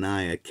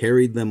Nethaniah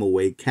carried them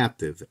away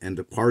captive, and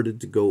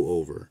departed to go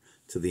over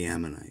to the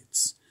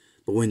Ammonites.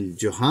 But when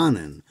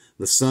Johanan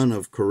the son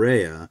of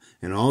Kareah,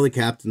 and all the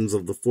captains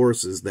of the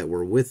forces that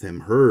were with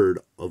him, heard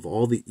of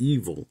all the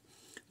evil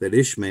that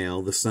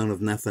Ishmael the son of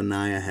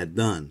Nethaniah had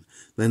done,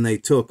 then they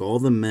took all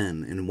the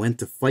men, and went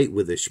to fight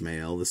with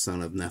Ishmael the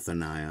son of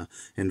Nethaniah,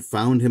 and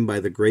found him by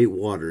the great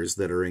waters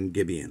that are in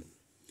Gibeon.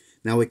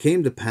 Now it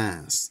came to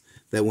pass,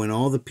 that when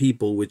all the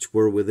people which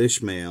were with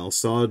Ishmael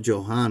saw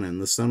Johanan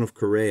the son of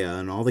Kareah,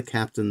 and all the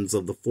captains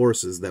of the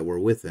forces that were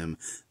with him,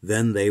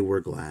 then they were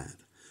glad.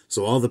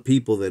 So all the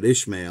people that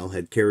Ishmael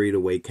had carried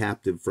away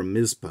captive from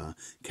Mizpah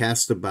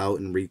cast about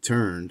and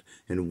returned,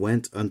 and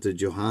went unto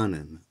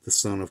Johanan the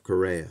son of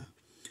Kareah.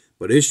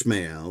 But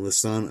Ishmael the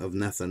son of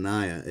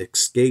Nethaniah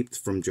escaped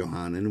from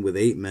Johanan with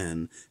 8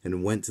 men,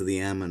 and went to the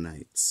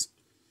Ammonites.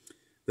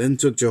 Then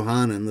took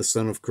Johanan the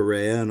son of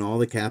Kareah, and all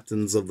the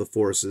captains of the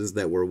forces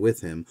that were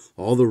with him,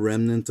 all the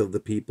remnant of the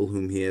people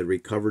whom he had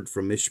recovered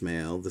from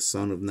Ishmael the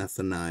son of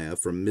Nethaniah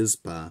from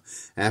Mizpah,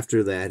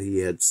 after that he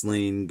had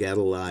slain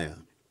Gedaliah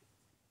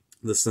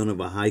the son of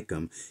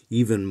Ahikam,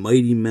 even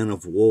mighty men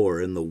of war,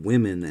 and the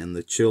women and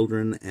the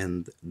children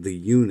and the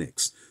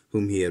eunuchs,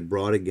 whom he had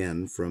brought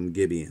again from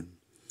Gibeon.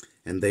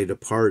 And they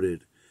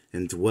departed,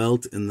 and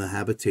dwelt in the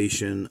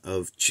habitation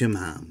of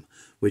Chimham,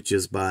 which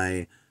is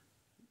by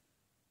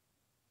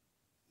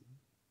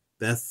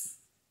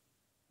Bethpehelem,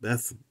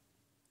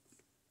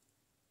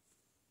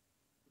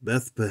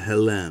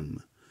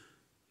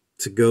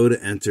 to go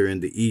to enter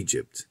into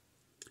Egypt,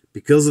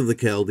 because of the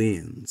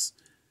Chaldeans.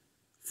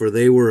 For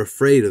they were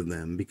afraid of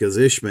them, because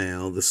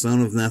Ishmael the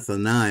son of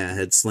Nethaniah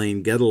had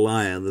slain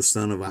Gedaliah the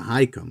son of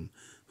Ahikam,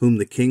 whom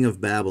the king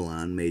of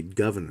Babylon made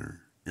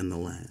governor in the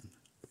land.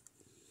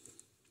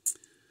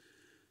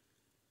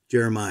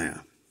 Jeremiah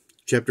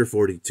chapter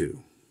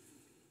 42.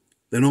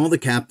 Then all the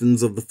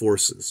captains of the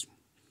forces,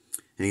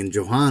 and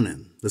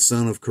Johanan the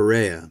son of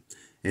Kareah,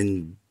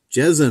 and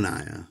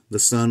Jezaniah the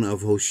son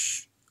of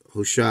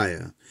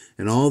Hoshaiah,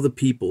 and all the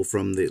people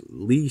from the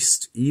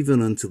least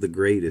even unto the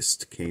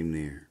greatest came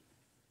near,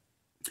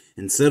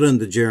 and said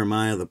unto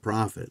Jeremiah the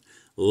prophet,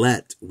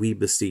 Let, we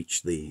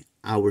beseech thee,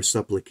 our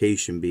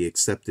supplication be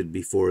accepted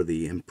before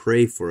thee, and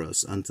pray for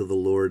us unto the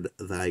Lord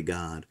thy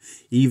God,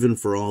 even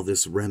for all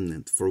this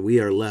remnant, for we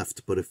are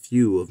left but a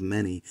few of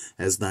many,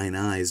 as thine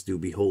eyes do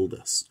behold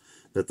us,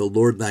 that the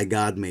Lord thy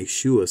God may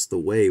shew us the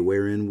way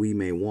wherein we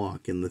may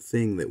walk, and the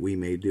thing that we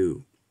may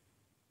do.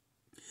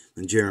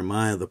 And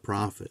Jeremiah the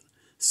prophet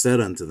said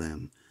unto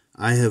them,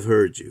 I have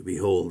heard you.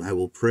 Behold, I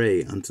will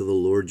pray unto the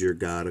Lord your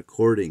God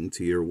according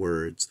to your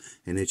words,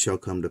 and it shall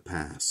come to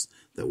pass,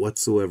 that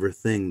whatsoever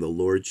thing the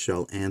Lord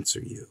shall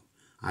answer you,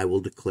 I will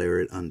declare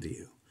it unto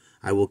you.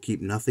 I will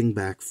keep nothing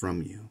back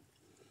from you.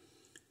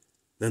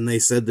 Then they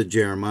said to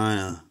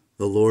Jeremiah,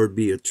 The Lord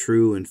be a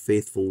true and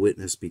faithful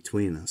witness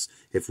between us,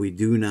 if we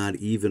do not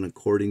even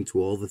according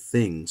to all the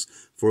things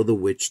for the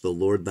which the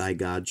Lord thy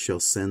God shall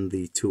send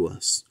thee to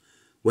us.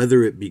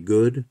 Whether it be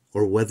good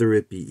or whether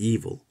it be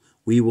evil,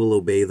 we will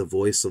obey the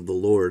voice of the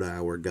Lord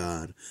our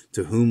God,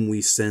 to whom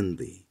we send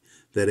thee,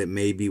 that it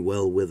may be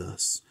well with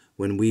us,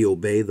 when we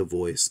obey the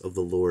voice of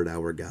the Lord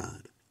our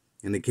God.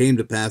 And it came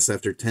to pass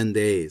after 10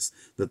 days,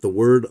 that the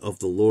word of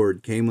the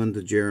Lord came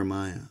unto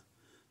Jeremiah.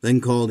 Then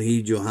called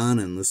he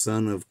Johanan the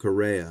son of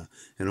Kareah,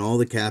 and all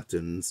the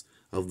captains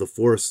of the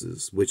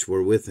forces which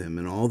were with him,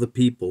 and all the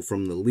people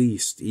from the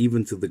least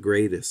even to the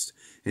greatest.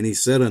 And he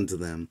said unto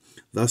them,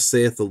 Thus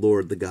saith the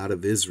Lord, the God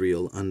of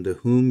Israel, unto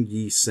whom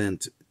ye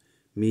sent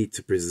me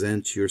to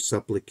present your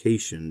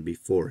supplication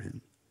before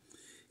him.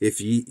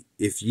 If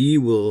ye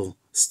will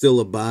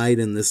still abide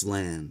in this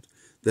land,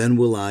 then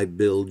will I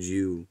build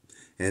you,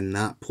 and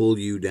not pull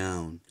you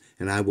down,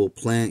 and I will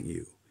plant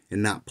you,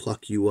 and not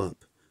pluck you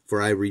up.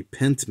 For I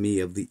repent me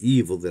of the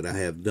evil that I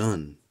have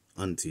done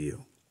unto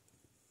you.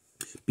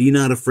 Be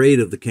not afraid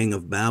of the king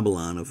of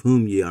Babylon, of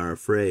whom ye are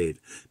afraid.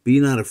 Be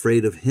not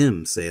afraid of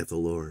him, saith the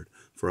Lord,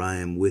 for I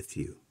am with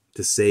you,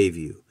 to save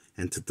you,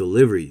 and to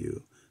deliver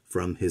you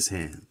from his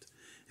hand.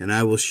 And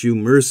I will shew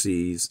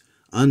mercies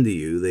unto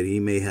you, that he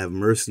may have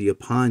mercy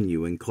upon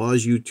you, and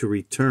cause you to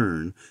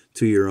return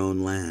to your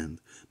own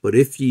land. But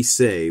if ye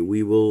say,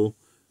 We will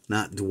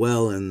not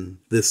dwell in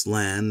this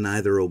land,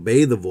 neither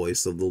obey the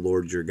voice of the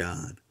Lord your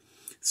God,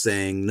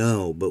 saying,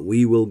 No, but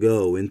we will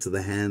go into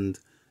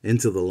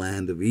the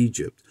land of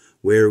Egypt,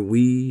 where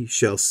we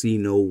shall see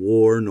no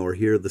war, nor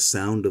hear the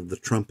sound of the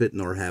trumpet,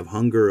 nor have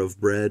hunger of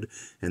bread,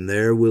 and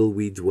there will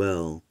we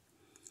dwell.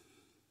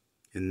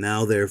 And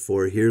now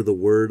therefore hear the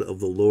word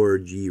of the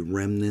Lord, ye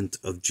remnant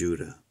of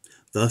Judah.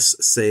 Thus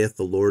saith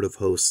the Lord of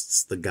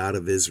hosts, the God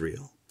of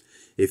Israel,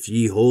 If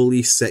ye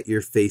wholly set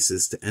your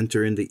faces to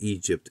enter into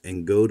Egypt,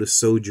 and go to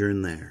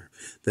sojourn there,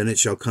 then it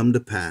shall come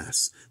to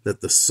pass that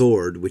the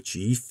sword which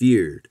ye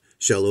feared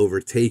shall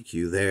overtake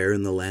you there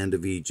in the land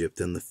of Egypt,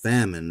 and the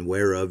famine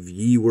whereof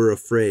ye were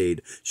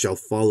afraid shall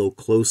follow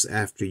close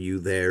after you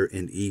there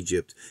in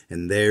Egypt,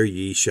 and there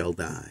ye shall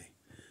die.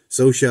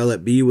 So shall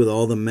it be with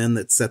all the men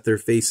that set their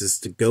faces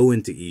to go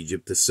into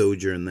Egypt to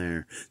sojourn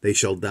there. They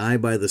shall die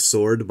by the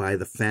sword, by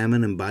the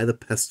famine, and by the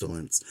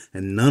pestilence,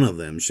 and none of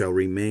them shall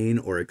remain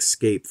or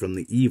escape from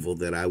the evil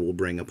that I will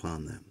bring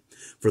upon them.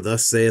 For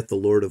thus saith the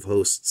Lord of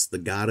hosts, the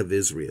God of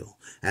Israel,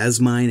 As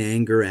mine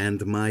anger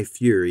and my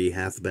fury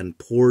hath been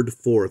poured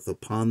forth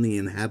upon the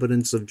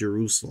inhabitants of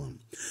Jerusalem,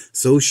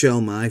 so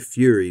shall my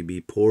fury be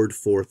poured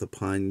forth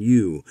upon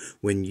you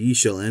when ye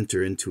shall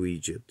enter into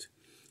Egypt.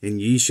 And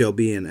ye shall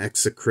be an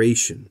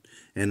execration,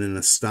 and an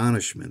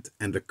astonishment,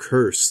 and a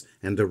curse,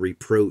 and a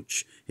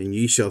reproach, and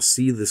ye shall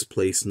see this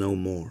place no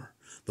more.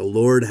 The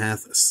Lord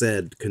hath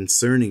said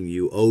concerning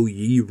you, O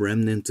ye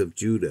remnant of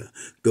Judah,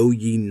 Go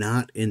ye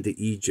not into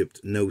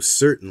Egypt, know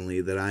certainly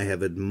that I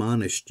have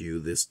admonished you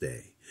this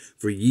day.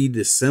 For ye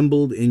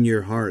dissembled in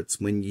your hearts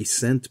when ye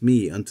sent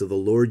me unto the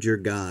Lord your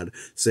God,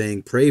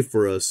 saying, Pray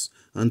for us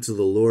unto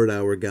the Lord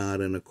our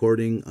God, and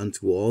according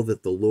unto all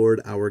that the Lord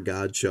our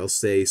God shall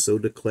say, so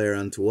declare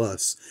unto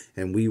us,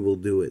 and we will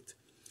do it.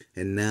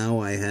 And now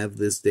I have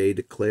this day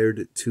declared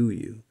it to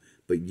you,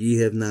 but ye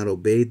have not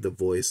obeyed the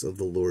voice of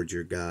the Lord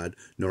your God,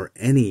 nor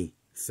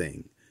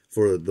anything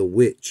for the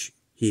which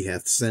he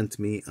hath sent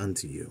me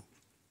unto you.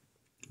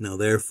 Now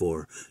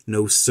therefore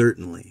know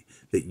certainly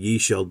that ye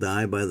shall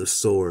die by the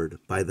sword,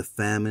 by the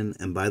famine,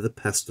 and by the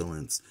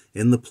pestilence,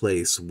 in the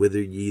place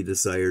whither ye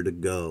desire to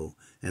go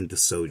and to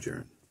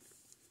sojourn.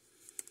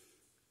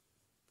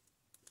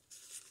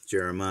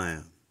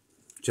 Jeremiah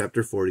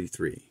chapter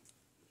 43.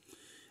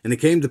 And it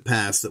came to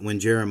pass that when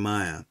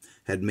Jeremiah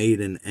had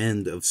made an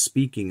end of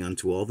speaking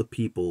unto all the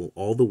people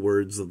all the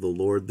words of the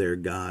Lord their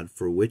God,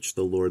 for which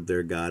the Lord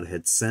their God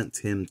had sent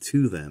him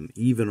to them,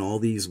 even all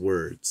these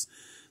words,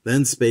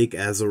 then spake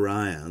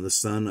Azariah the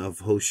son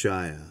of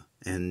Hoshea,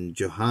 and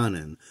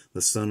Johanan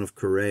the son of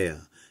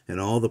Kareah, and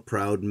all the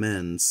proud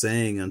men,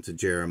 saying unto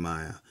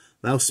Jeremiah,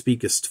 Thou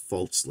speakest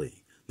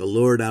falsely. The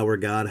Lord our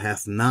God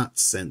hath not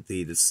sent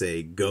thee to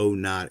say, Go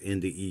not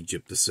into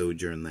Egypt to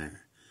sojourn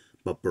there.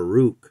 But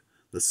Baruch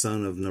the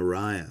son of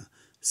Neriah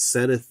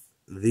setteth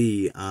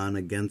thee on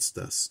against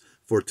us,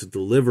 for to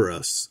deliver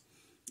us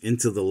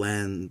into the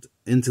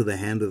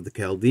hand of the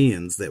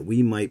Chaldeans,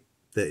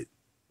 that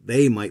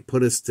they might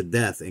put us to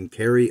death and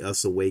carry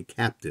us away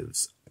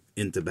captives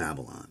into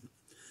Babylon.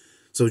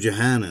 So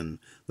Johanan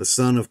the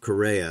son of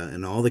Kareah,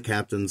 and all the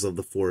captains of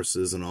the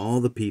forces, and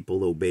all the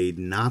people obeyed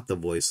not the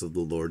voice of the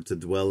Lord to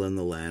dwell in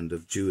the land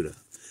of Judah.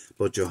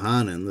 But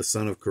Johanan the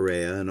son of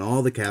Kareah, and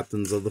all the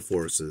captains of the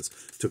forces,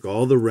 took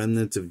all the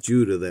remnant of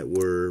Judah that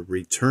were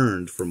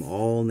returned from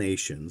all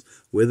nations,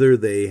 whither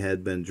they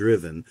had been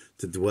driven,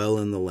 to dwell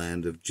in the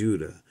land of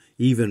Judah,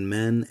 even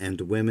men and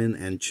women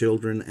and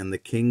children and the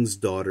king's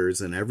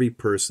daughters and every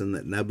person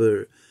that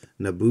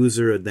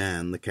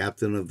Nebuzaradan, the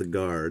captain of the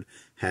guard,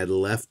 had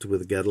left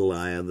with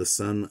Gedaliah the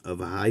son of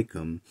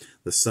Ahikam,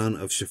 the son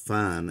of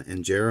Shaphan,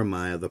 and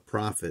Jeremiah the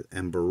prophet,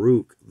 and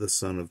Baruch the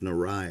son of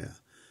Neriah.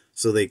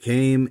 So they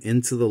came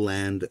into the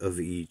land of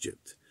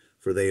Egypt,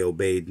 for they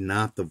obeyed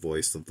not the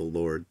voice of the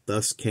Lord.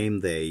 Thus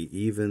came they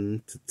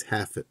even to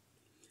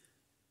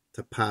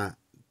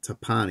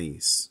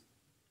Tahpanhes.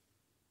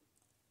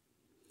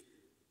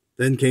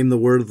 Then came the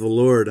word of the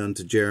Lord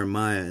unto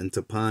Jeremiah in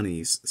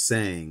Tahpanhes,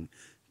 saying,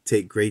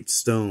 Take great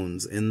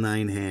stones in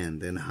thine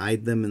hand, and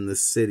hide them in the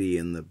city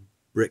in the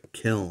brick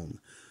kiln,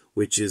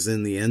 which is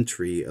in the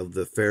entry of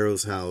the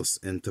Pharaoh's house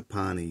in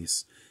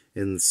Tahpanhes,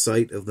 in the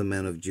sight of the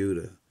men of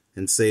Judah,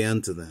 and say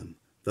unto them,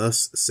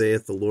 Thus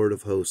saith the Lord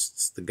of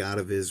hosts, the God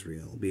of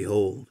Israel,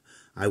 Behold,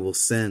 I will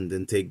send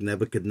and take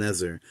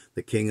Nebuchadnezzar,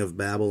 the king of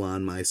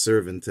Babylon, my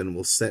servant, and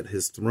will set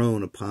his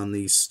throne upon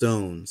these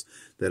stones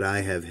that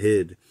I have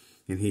hid,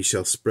 and he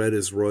shall spread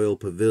his royal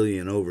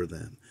pavilion over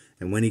them.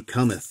 And when he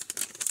cometh,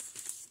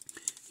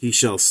 he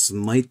shall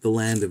smite the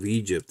land of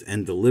Egypt,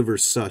 and deliver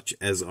such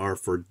as are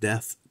for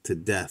death to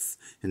death,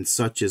 and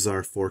such as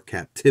are for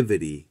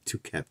captivity to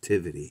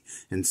captivity,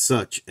 and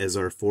such as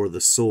are for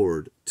the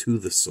sword to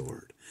the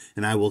sword.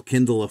 And I will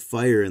kindle a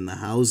fire in the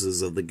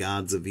houses of the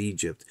gods of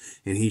Egypt,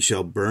 and he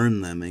shall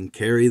burn them, and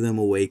carry them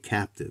away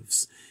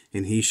captives.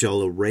 And he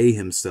shall array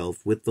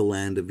himself with the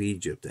land of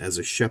Egypt, as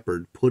a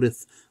shepherd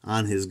putteth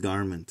on his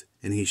garment,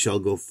 and he shall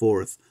go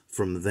forth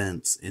from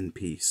thence in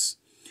peace.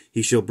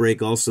 He shall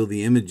break also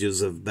the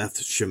images of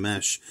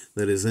Beth-Shemesh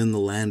that is in the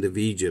land of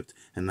Egypt,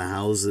 and the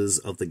houses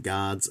of the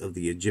gods of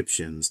the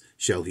Egyptians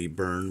shall he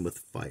burn with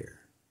fire.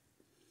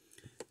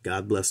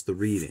 God bless the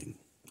reading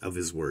of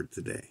his word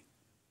today.